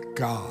that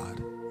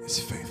God is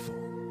faithful.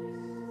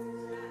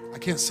 I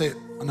can't say it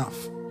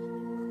enough.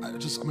 I'm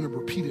going to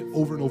repeat it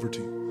over and over to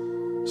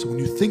you. So when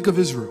you think of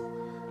Israel,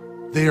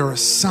 they are a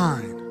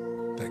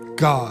sign that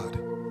God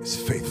is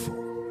faithful.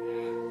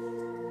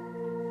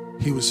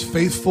 He was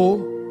faithful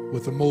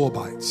with the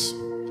Moabites.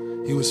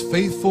 He was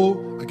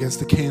faithful against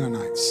the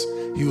Canaanites.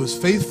 He was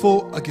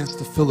faithful against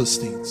the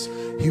Philistines.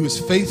 He was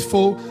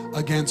faithful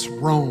against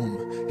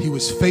Rome. He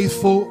was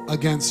faithful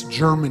against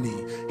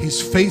Germany.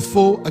 He's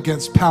faithful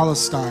against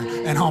Palestine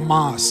and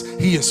Hamas.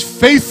 He is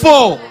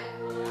faithful.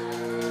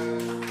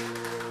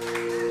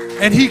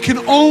 And he can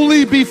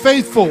only be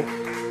faithful.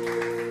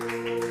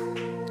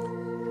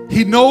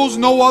 He knows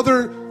no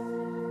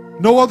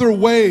other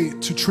way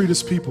to treat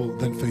his people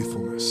than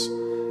faithfulness.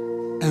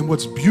 And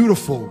what's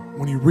beautiful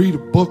when you read a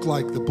book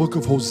like the book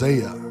of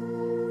Hosea,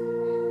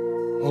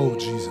 oh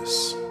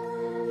Jesus.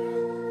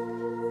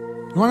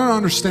 You want to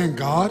understand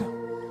God?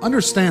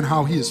 Understand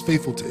how he is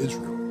faithful to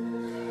Israel.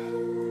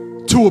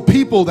 To a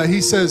people that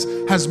he says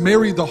has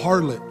married the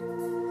harlot.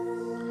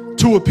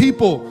 To a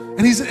people,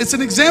 and it's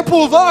an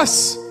example of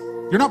us.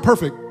 You're not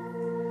perfect.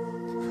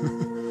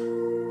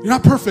 You're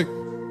not perfect.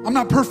 I'm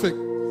not perfect.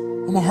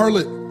 I'm a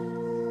harlot.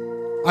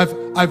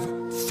 I've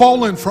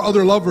fallen for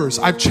other lovers.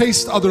 I've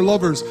chased other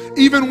lovers.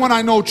 Even when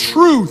I know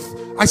truth,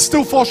 I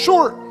still fall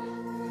short.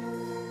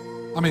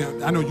 I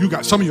mean, I know you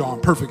guys, some of you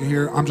aren't perfect in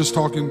here. I'm just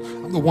talking,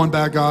 I'm the one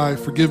bad guy.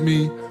 Forgive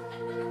me.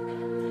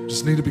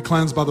 Just need to be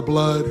cleansed by the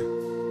blood.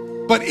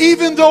 But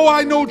even though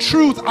I know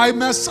truth, I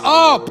mess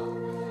up.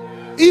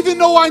 Even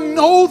though I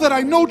know that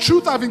I know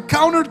truth, I've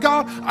encountered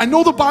God, I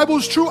know the Bible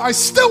is true, I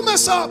still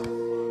mess up.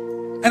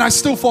 And I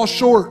still fall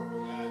short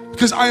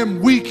because I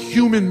am weak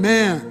human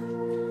man.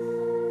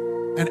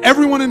 And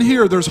everyone in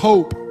here, there's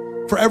hope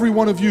for every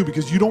one of you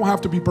because you don't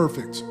have to be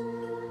perfect.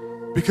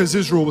 Because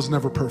Israel was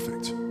never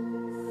perfect.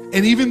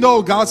 And even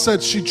though God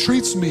said she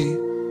treats me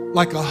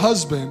like a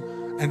husband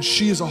and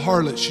she is a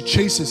harlot, she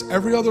chases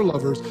every other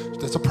lover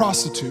that's a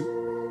prostitute.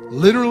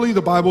 Literally,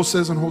 the Bible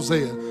says in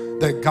Hosea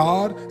that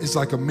God is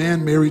like a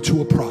man married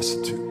to a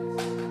prostitute.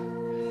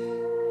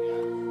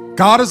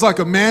 God is like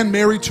a man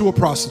married to a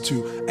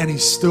prostitute, and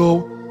he's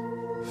still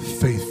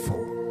faithful.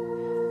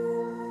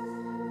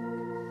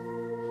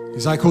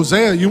 He's like,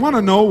 Hosea, you want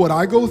to know what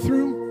I go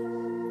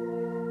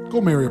through?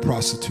 Go marry a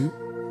prostitute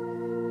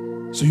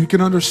so you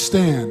can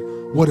understand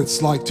what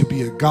it's like to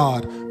be a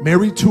God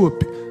married to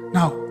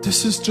Now,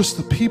 this is just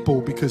the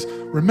people, because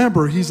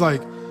remember, he's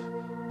like,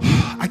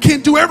 I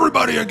can't do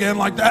everybody again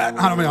like that.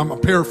 I mean, I'm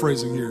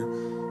paraphrasing here.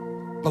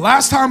 But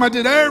last time I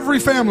did every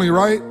family,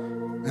 right?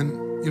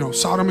 And,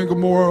 Sodom and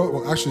Gomorrah,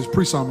 well, actually it's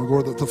pre-Sodom and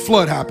Gomorrah, the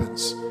flood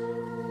happens.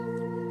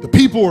 The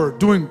people are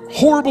doing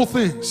horrible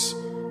things,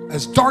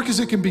 as dark as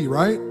it can be,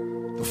 right?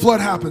 The flood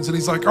happens, and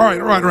he's like, all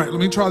right, let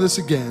me try this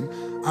again.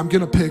 I'm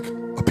going to pick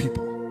a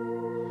people.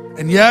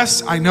 And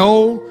yes, I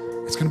know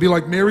it's going to be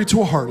like married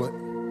to a harlot.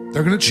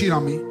 They're going to cheat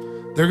on me.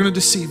 They're going to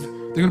deceive.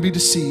 They're going to be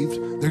deceived.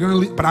 They're going to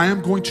leave, but I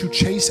am going to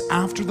chase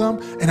after them,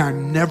 and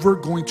I'm never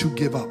going to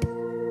give up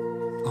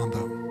on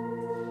them.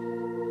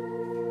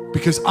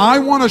 Because I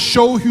want to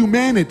show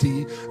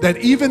humanity that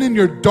even in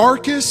your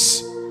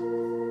darkest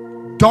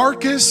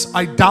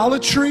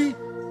idolatry,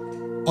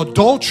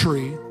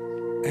 adultery,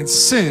 and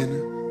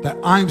sin, that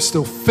I'm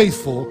still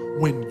faithful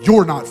when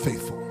you're not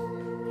faithful.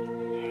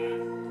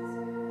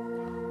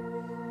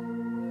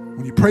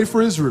 When you pray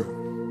for Israel,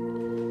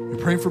 you're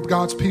praying for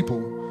God's people,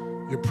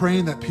 you're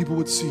praying that people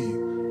would see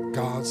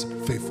God's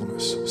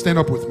faithfulness. Stand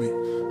up with me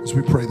as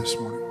we pray this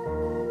morning.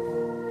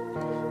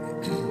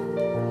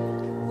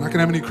 I'm not going to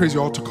have any crazy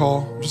altar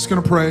call. I'm just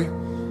going to pray.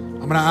 I'm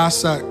going to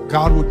ask that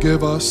God would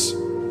give us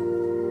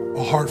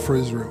a heart for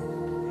Israel.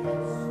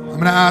 I'm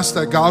going to ask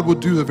that God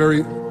would do the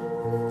very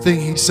thing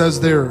he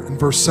says there in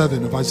verse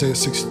 7 of Isaiah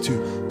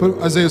 62. Put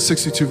Isaiah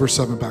 62 verse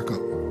 7 back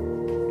up.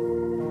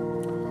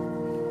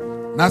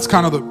 And that's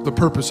kind of the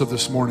purpose of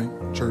this morning,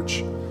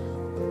 church.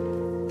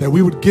 That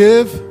we would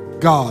give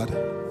God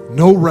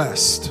no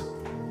rest.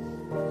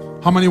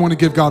 How many want to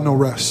give God no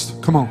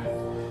rest? Come on.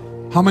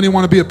 How many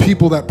want to be a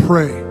people that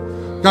pray?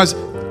 Guys,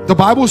 the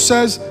Bible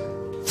says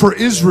for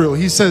Israel,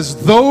 he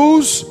says,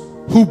 those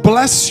who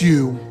bless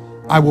you,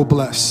 I will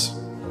bless.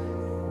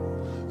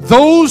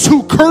 Those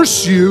who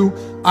curse you,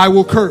 I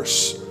will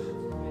curse.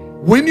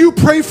 When you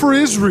pray for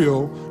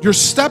Israel, you're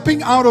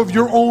stepping out of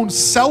your own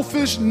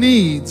selfish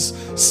needs,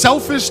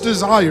 selfish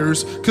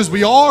desires, because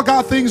we all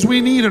got things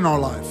we need in our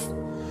life.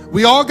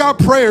 We all got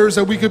prayers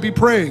that we could be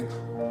praying.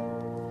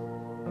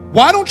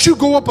 Why don't you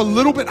go up a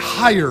little bit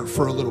higher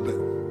for a little bit?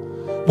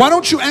 Why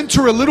don't you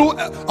enter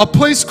a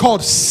place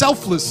called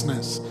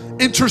selflessness,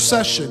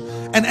 intercession,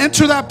 and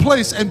enter that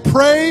place and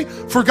pray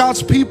for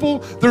God's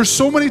people? There's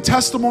so many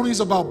testimonies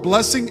about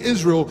blessing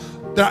Israel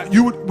that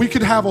we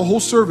could have a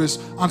whole service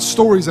on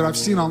stories that I've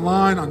seen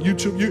online, on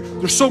YouTube.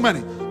 There's so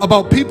many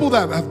about people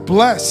that have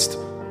blessed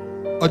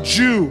a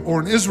Jew or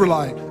an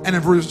Israelite and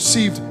have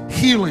received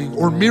healing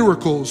or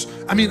miracles.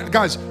 I mean,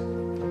 guys,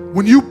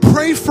 when you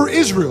pray for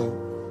Israel,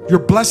 you're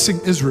blessing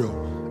Israel.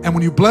 And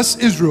when you bless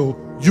Israel,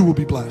 you will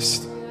be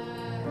blessed.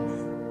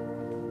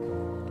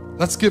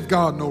 Let's give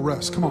God no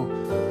rest. Come on.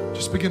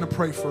 Just begin to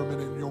pray for a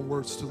minute in your own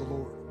words to the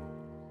Lord.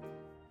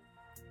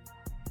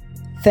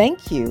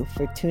 Thank you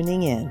for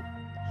tuning in.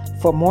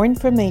 For more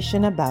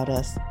information about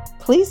us,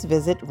 please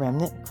visit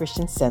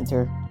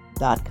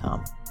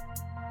remnantchristiancenter.com.